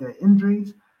God we don't get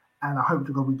injuries. And I hope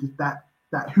to God we just that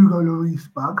Hugo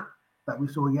Lloris bug that we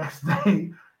saw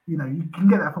yesterday. You can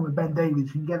get that from a Ben Davies,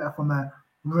 you can get that from a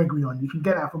Reguilon, you can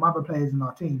get that from other players in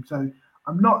our team. So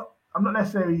I'm not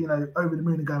necessarily over the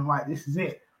moon and going, right, this is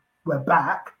it, we're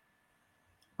back.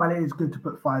 But it is good to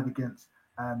put 5 against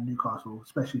Newcastle,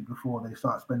 especially before they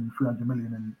start spending 300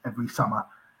 million in every summer.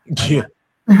 Yeah.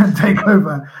 Take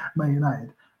over Man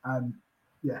United.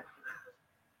 Yeah.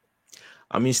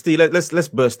 I mean, Steve, let's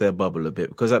burst their bubble a bit,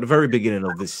 because at the very beginning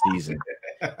of this season,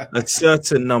 a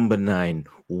certain number 9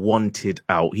 wanted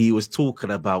out. He was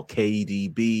talking about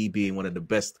KDB being one of the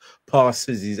best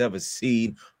passers he's ever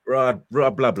seen. Blah blah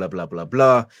blah blah blah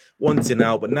blah. Wanting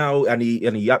out, but now and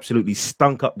he absolutely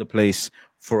stunk up the place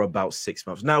for about 6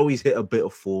 months. Now he's hit a bit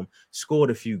of form, scored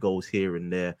a few goals here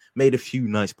and there, made a few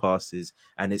nice passes,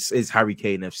 and it's Harry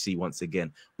Kane FC once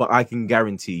again. But I can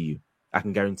guarantee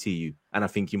you, and I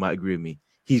think you might agree with me,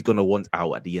 he's gonna want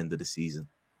out at the end of the season.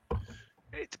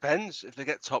 It depends. If they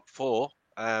get top 4,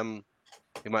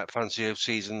 he might fancy a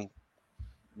season.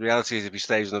 The reality is, if he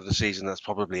stays another season, that's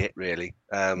probably it, really.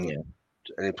 And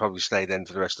he'll probably stay then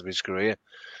for the rest of his career.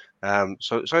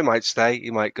 So he might stay, he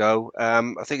might go.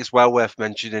 I think it's well worth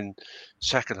mentioning,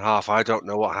 second half, I don't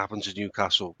know what happened to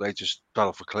Newcastle. They just fell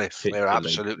off a cliff. They're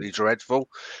absolutely dreadful.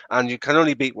 And you can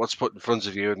only beat what's put in front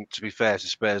of you. And to be fair to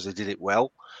Spurs, they did it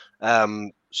well.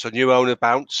 So new owner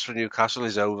bounce for Newcastle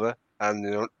is over.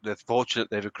 And they're fortunate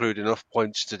they've accrued enough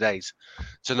points to date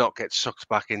to not get sucked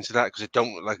back into that, because it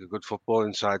don't look like a good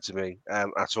footballing side to me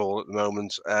at all at the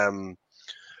moment.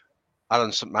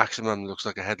 Alan St. Maximin looks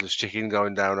like a headless chicken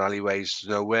going down alleyways to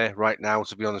nowhere right now,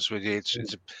 to be honest with you.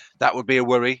 That would be a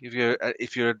worry.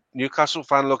 If you're a Newcastle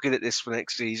fan looking at this for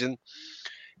next season,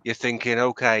 you're thinking,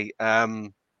 okay,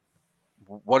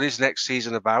 what is next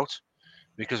season about?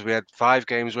 Because we had 5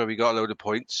 games where we got a load of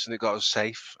points and it got us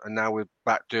safe, and now we're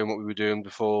back doing what we were doing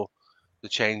before the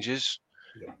changes.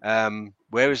 Yeah.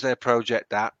 Where is their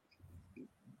project at?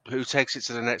 Who takes it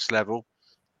to the next level?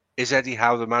 Is Eddie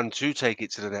Howe the man to take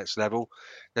it to the next level?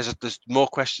 There's more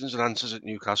questions than answers at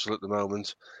Newcastle at the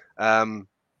moment. And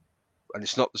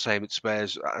it's not the same at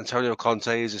Spurs. Antonio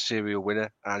Conte is a serial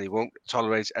winner, and he won't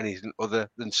tolerate anything other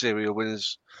than serial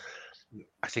winners.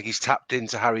 I think he's tapped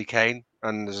into Harry Kane,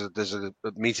 and there's a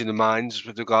meeting of minds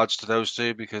with regards to those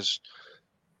two, because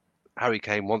Harry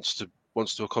Kane wants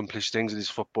to accomplish things in his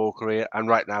football career, and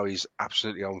right now he's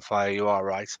absolutely on fire. You are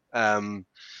right.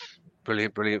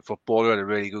 Brilliant footballer, and a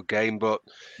really good game, but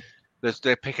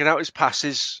they're picking out his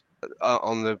passes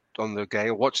on the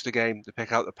game. Watch the game, they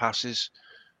pick out the passes,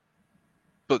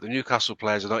 but the Newcastle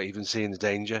players are not even seeing the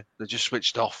danger. They're just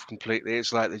switched off completely.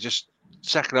 It's like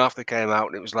second half they came out,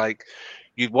 and it was like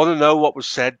you'd want to know what was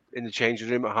said in the changing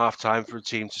room at half time for a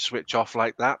team to switch off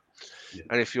like that. Yeah.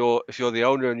 And if you're the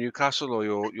owner of Newcastle, or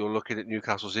you're looking at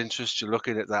Newcastle's interests, you're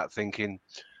looking at that thinking,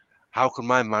 how can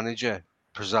my manager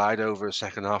preside over a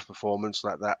second half performance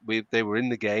like that? They were in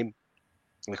the game,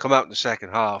 and they come out in the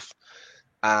second half,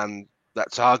 and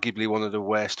that's arguably one of the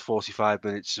worst 45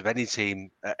 minutes of any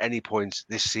team at any point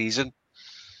this season.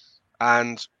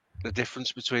 And the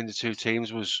difference between the two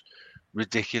teams was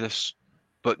ridiculous.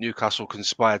 But Newcastle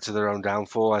conspired to their own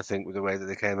downfall, I think, with the way that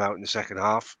they came out in the second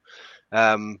half.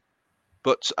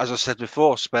 But as I said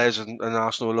before, Spurs and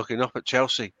Arsenal are looking up at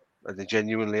Chelsea, and they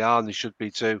genuinely are, and they should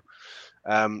be too.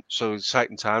 So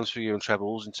exciting times for you and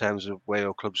Trebles in terms of where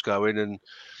your club's going. And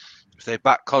if they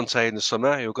back Conte in the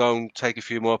summer, he'll go and take a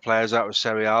few more players out of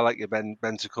Serie A, like your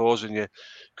Bentancurs and your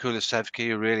Kulusevski,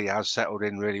 who really has settled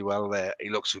in really well there. He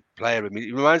looks a player. I mean,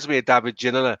 he reminds me of David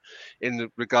Ginola in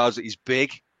the regards that he's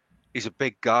big. He's a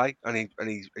big guy, and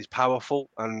he's powerful.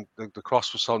 And the cross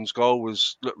for Son's goal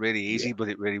looked really easy, but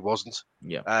it really wasn't.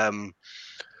 Yeah.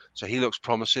 So he looks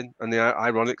promising. And the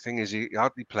ironic thing is he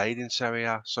hardly played in Serie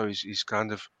A, so he's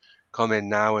kind of come in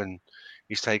now, and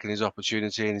he's taken his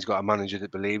opportunity, and he's got a manager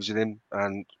that believes in him,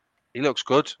 and he looks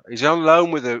good. He's on loan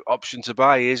with an option to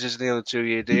buy, isn't he, on a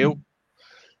 2-year deal?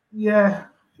 Yeah,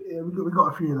 we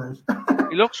got a few of those.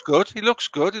 He looks good. He looks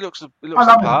the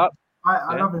part.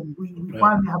 I love him. We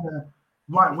finally have a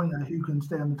right winger who can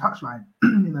stay on the touchline.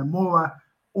 Moura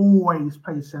always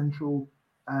plays central.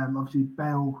 Obviously,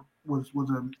 Bale was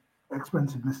an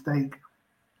expensive mistake.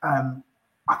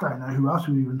 I don't know who else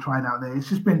we've even tried out there. It's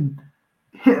just been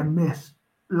hit and miss,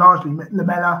 largely.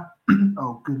 Lamella,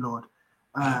 oh good lord.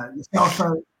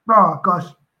 Also, oh gosh,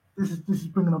 this is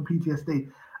bringing on PTSD.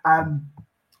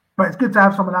 But it's good to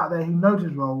have someone out there who knows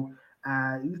his role.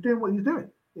 He's doing what he's doing,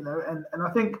 and I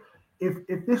think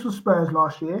if this was Spurs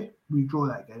last year, we draw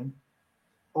that game,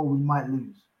 or we might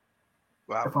lose.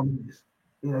 Wow. If I'm honest,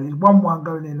 it's 1-1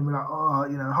 going in, and we're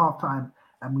like, half time,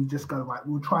 and we just go right.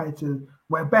 We'll try to.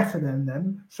 We're better than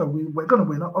them, so we're going to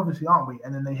win, obviously, aren't we?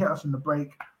 And then they hit us in the break.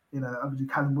 Obviously,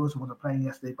 Callum Wilson wasn't playing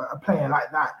yesterday, but a player like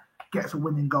that gets a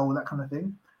winning goal, that kind of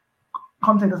thing.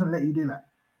 Conte doesn't let you do that.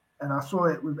 And I saw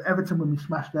it with Everton when we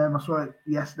smashed them. I saw it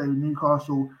yesterday with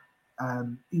Newcastle,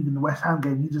 even the West Ham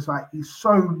game. He's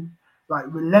so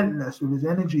relentless with his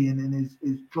energy and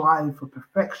his drive for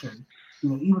perfection.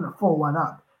 Even at 4-1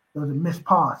 up, there was a missed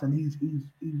pass, and he's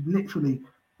literally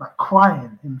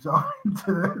crying himself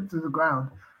to the ground.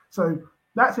 So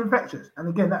that's infectious. And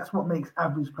again, that's what makes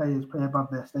average players play above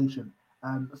their station.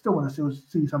 I still want to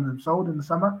see some of them sold in the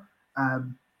summer,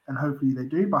 and hopefully they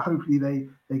do. But hopefully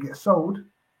they get sold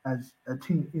as a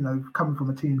team, coming from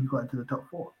a team who got into the top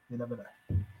 4. You never know.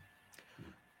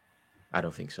 I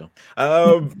don't think so.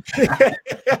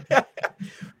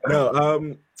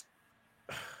 No.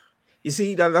 You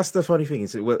see, that's the funny thing.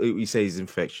 Is what we say is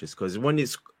infectious, because when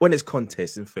it's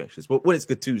contest, infectious. But when it's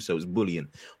Gattuso, it's bullying.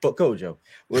 But Kojo,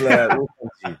 we'll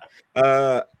continue.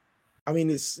 I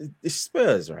mean, it's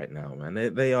Spurs right now,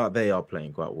 man. They are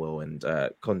playing quite well, and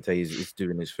Conte is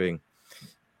doing his thing.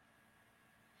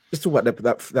 Let's talk about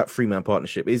that 3-man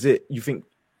partnership. Is it, you think,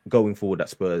 going forward that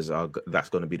Spurs that's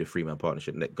going to be the 3-man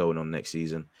partnership going on next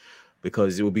season?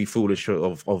 Because it would be foolish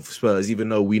of Spurs, even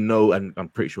though we know, and I'm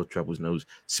pretty sure Trebles knows,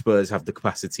 Spurs have the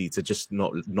capacity to just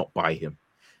not buy him,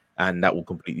 and that will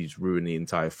completely just ruin the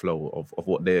entire flow of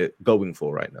what they're going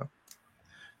for right now.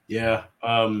 Yeah,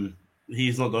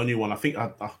 he's not the only one. I think I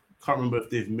can't remember if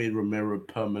they've made Romero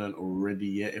permanent already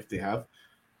yet. If they have,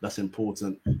 that's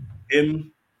important.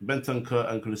 Him, Bentancur,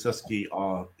 and Kulusevski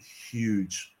are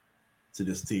huge to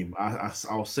this team.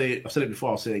 I'll say, I've said it before,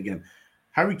 I'll say it again.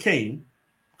 Harry Kane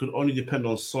could only depend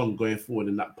on Son going forward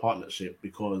in that partnership,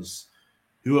 because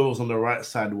whoever was on the right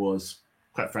side was,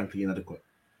 quite frankly, inadequate.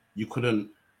 You couldn't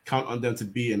count on them to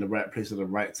be in the right place at the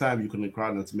right time. You couldn't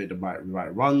count on them to make the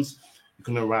right runs. You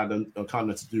couldn't count on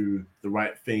them to do the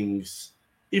right things,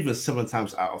 even 7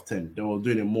 times out of 10. They were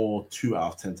doing it more 2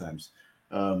 out of 10 times.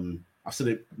 I said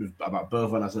it about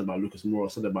Bergwijn, I said it about Lucas Moura, I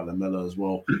said it about Lamela as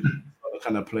well. The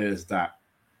kind of players that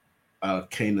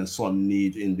Kane and Son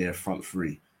need in their front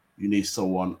 3. You need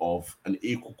someone of an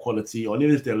equal quality, or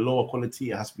even if they're lower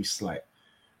quality, it has to be slight.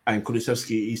 And Kulusevski,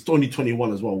 he's only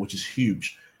 21 as well, which is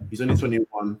huge. He's only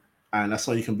 21, and that's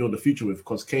how you can build a future with,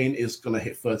 because Kane is going to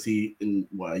hit 30 in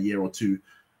a year or 2.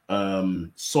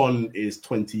 Son is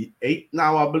 28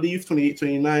 now, I believe, 28,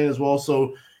 29 as well.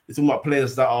 So it's about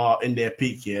players that are in their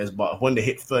peak years, but when they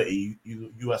hit 30,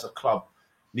 you as a club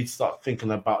need to start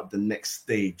thinking about the next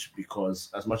stage, because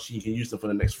as much as you can use them for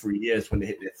the next 3 years, when they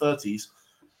hit their 30s,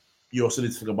 you also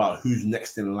need to think about who's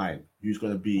next in line, who's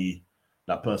going to be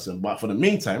that person. But for the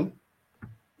meantime,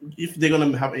 if they're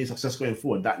going to have any success going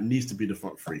forward, that needs to be the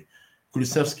front 3.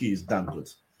 Kulusevski is damn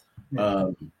good.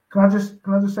 Yeah. Can I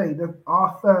just say that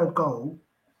our third goal,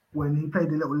 when he played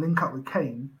a little link up with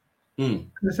Kane,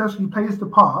 Kulusevski plays the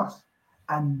pass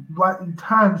and he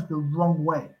turns the wrong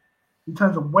way. He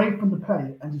turns away from the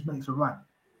play and just makes a run.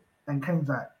 And Kane's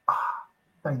like,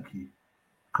 thank you,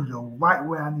 because you're right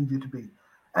where I need you to be.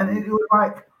 And it was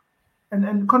like,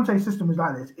 and Conte's system is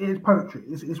like this. It is poetry.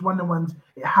 It's one of the ones,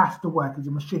 it has to work as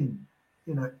a machine.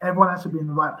 Everyone has to be in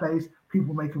the right place.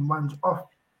 People making runs off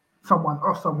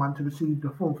someone to receive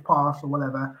the fourth pass or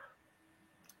whatever.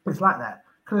 It's like that.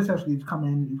 Kulusevski's come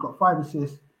in. He's got 5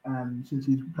 assists since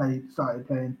he's started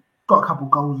playing. Got a couple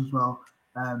goals as well.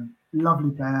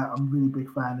 Lovely player. I'm a really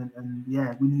big fan. And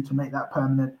yeah, we need to make that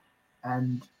permanent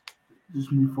and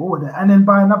just move forward. And then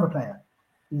buy another player.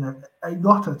 A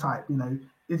Jota type,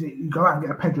 is it you go out and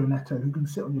get a Pedro Neto who can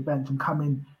sit on your bench and come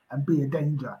in and be a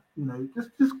danger?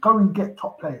 Just go and get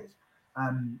top players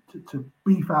to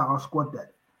beef out our squad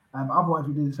depth. Otherwise,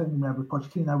 we do the same thing we have with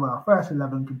Pochettino, where our first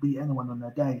 11 can beat anyone on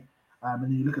their day. And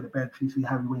then you look at the bench, you see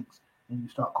Harry Winks, and you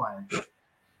start crying.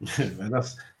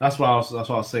 that's why I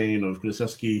was saying,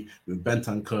 Kulusevski with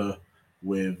Bentancur,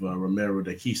 with Romero,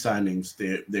 the key signings,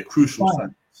 they're crucial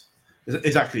signings.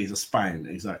 Exactly, it's a spine,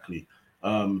 exactly.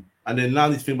 And then now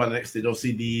this thing about the next stage,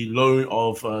 obviously the loan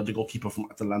of the goalkeeper from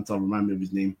Atalanta, remind me of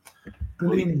his name.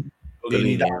 Golini.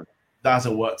 That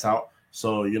hasn't worked out.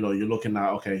 So, you're looking at,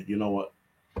 okay, you know what?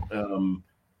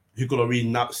 Hugo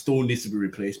Lloris still needs to be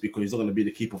replaced, because he's not going to be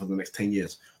the keeper for the next 10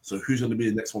 years. So who's going to be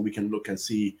the next one we can look and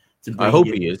see? I hope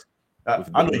he is.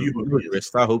 I know you hope he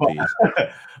is. I hope he is.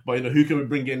 But who can we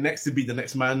bring in next to be the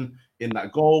next man in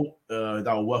that goal? That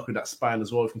will work with that spine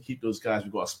as well. If we can keep those guys,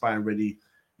 we've got a spine ready.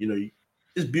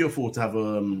 It's beautiful to have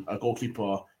a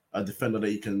goalkeeper, a defender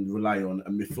that you can rely on, a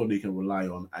midfielder you can rely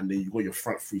on, and then you got your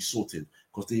front three sorted.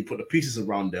 Because then you put the pieces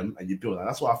around them and you build that.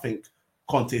 That's what I think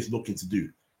Conte is looking to do.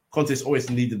 Conte's always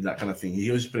needed that kind of thing. He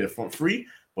always play a front three,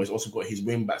 but he's also got his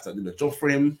wing backs that do the job for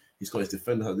him. He's got his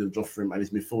defenders that do the job for him, and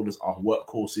his midfielders are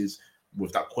workhorses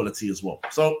with that quality as well.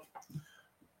 So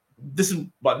this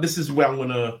is where I'm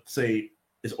gonna say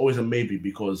it's always a maybe,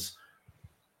 because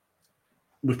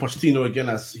with Pochettino, again,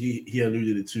 as he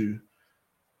alluded it to,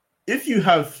 if you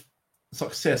have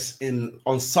success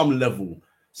on some level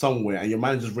somewhere and your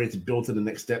manager's ready to build to the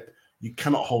next step, you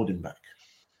cannot hold him back.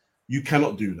 You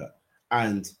cannot do that.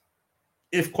 And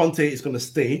if Conte is going to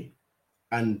stay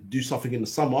and do something in the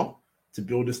summer to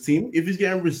build this team, if he's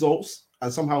getting results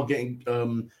and somehow getting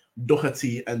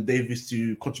Doherty and Davies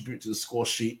to contribute to the score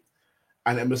sheet,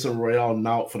 and Emerson Royale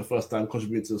now for the first time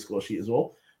contributing to the score sheet as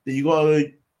well, then you got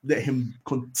to let him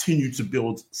continue to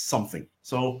build something.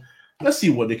 So let's see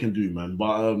what they can do, man.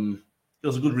 But it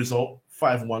was a good result,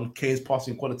 5-1. Kane's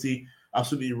passing quality,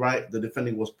 absolutely right. The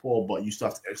defending was poor, but you still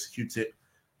have to execute it.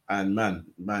 And man,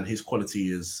 his quality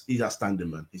he's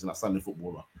outstanding, man. He's an outstanding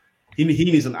footballer. He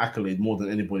needs an accolade more than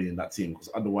anybody in that team, because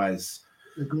otherwise,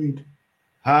 agreed.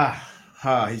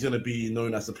 He's going to be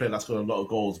known as the player that scored a lot of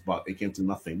goals, but it came to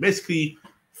nothing. Basically,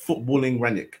 footballing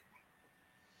Ranić.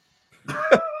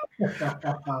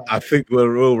 I think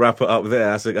we'll wrap it up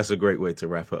there. That's a great way to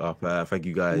wrap it up. Thank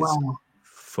you guys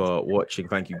for watching.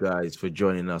 Thank you guys for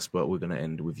joining us. But we're going to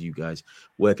end with you guys.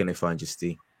 Where can they find you,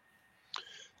 Steve?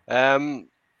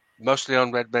 Mostly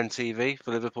on Red Men TV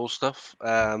for Liverpool stuff.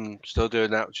 Still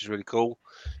doing that, which is really cool.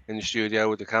 In the studio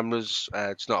with the cameras.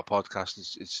 It's not a podcast.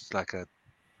 It's like I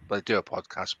do a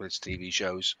podcast, but it's TV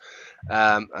shows.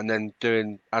 And then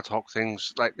doing ad hoc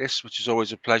things like this, which is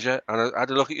always a pleasure. And I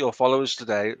had a look at your followers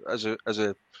today as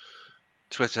a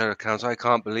Twitter account. I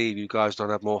can't believe you guys don't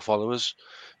have more followers.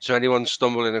 So anyone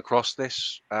stumbling across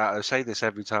this, I say this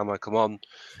every time I come on,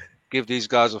 give these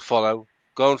guys a follow.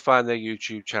 Go and find their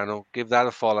YouTube channel, give that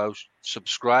a follow,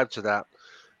 subscribe to that,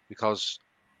 because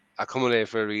I come on here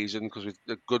for a reason, because we've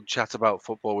a good chat about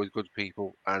football with good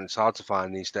people, and it's hard to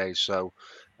find these days. So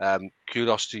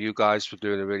kudos to you guys for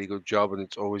doing a really good job, and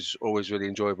it's always really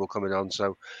enjoyable coming on.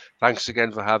 So thanks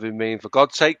again for having me, and for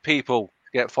God's sake, people,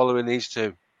 get following these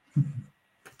two.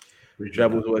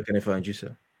 Travels, where can they find you,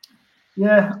 sir?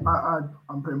 Yeah,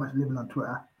 I'm pretty much living on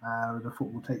Twitter with the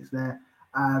football takes there.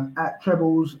 At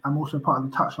Trebles, I'm also part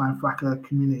of the Touchline Fracker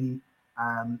community,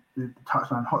 the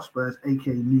Touchline Hotspurs,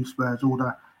 aka New Spurs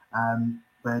Order.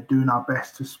 We're doing our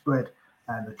best to spread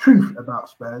the truth about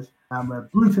Spurs. We're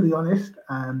brutally honest,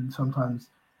 and sometimes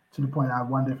to the point I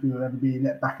wonder if we will ever be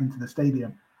let back into the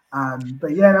stadium.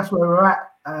 But yeah, that's where we're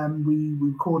at. We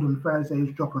record on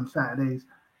Thursdays, drop on Saturdays,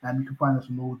 and you can find us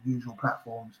on all the usual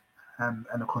platforms and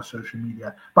across social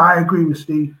media. But I agree with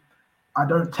Steve. I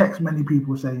don't text many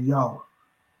people saying, yo,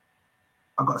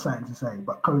 I got something to say,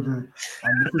 but Kojo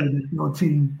and your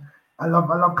team, I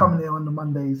love coming here on the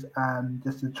Mondays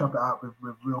just to chop it up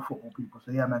with real football people.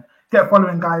 So yeah, man, get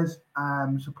following, guys.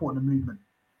 Support the movement.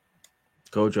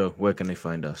 Kojo, where can they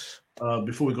find us?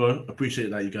 Before we go, appreciate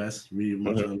that, you guys. Really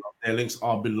much. Their links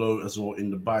are below as well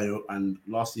in the bio. And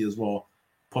lastly, as well,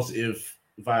 positive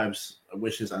vibes,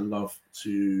 wishes, and love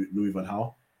to Louis van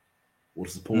Gaal. All the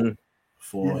support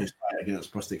for his fight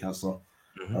against prostate cancer.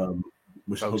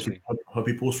 Which hope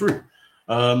he pulls through.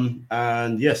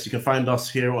 And yes, you can find us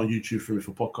here on YouTube, Free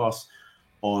Midfield Podcast.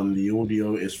 On the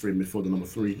audio is Free Midfield, the number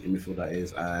 3 in midfield, that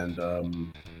is.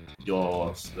 And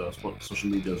your social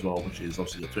media as well, which is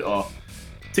obviously your Twitter,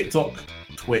 TikTok,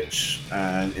 Twitch,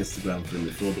 and Instagram, Free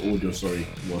Midfield. The audio,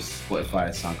 was Spotify,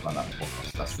 SoundCloud, Apple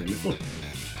Podcast. That's Free Midfield.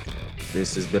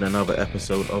 This has been another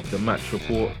episode of The Match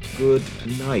Report. Good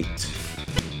night.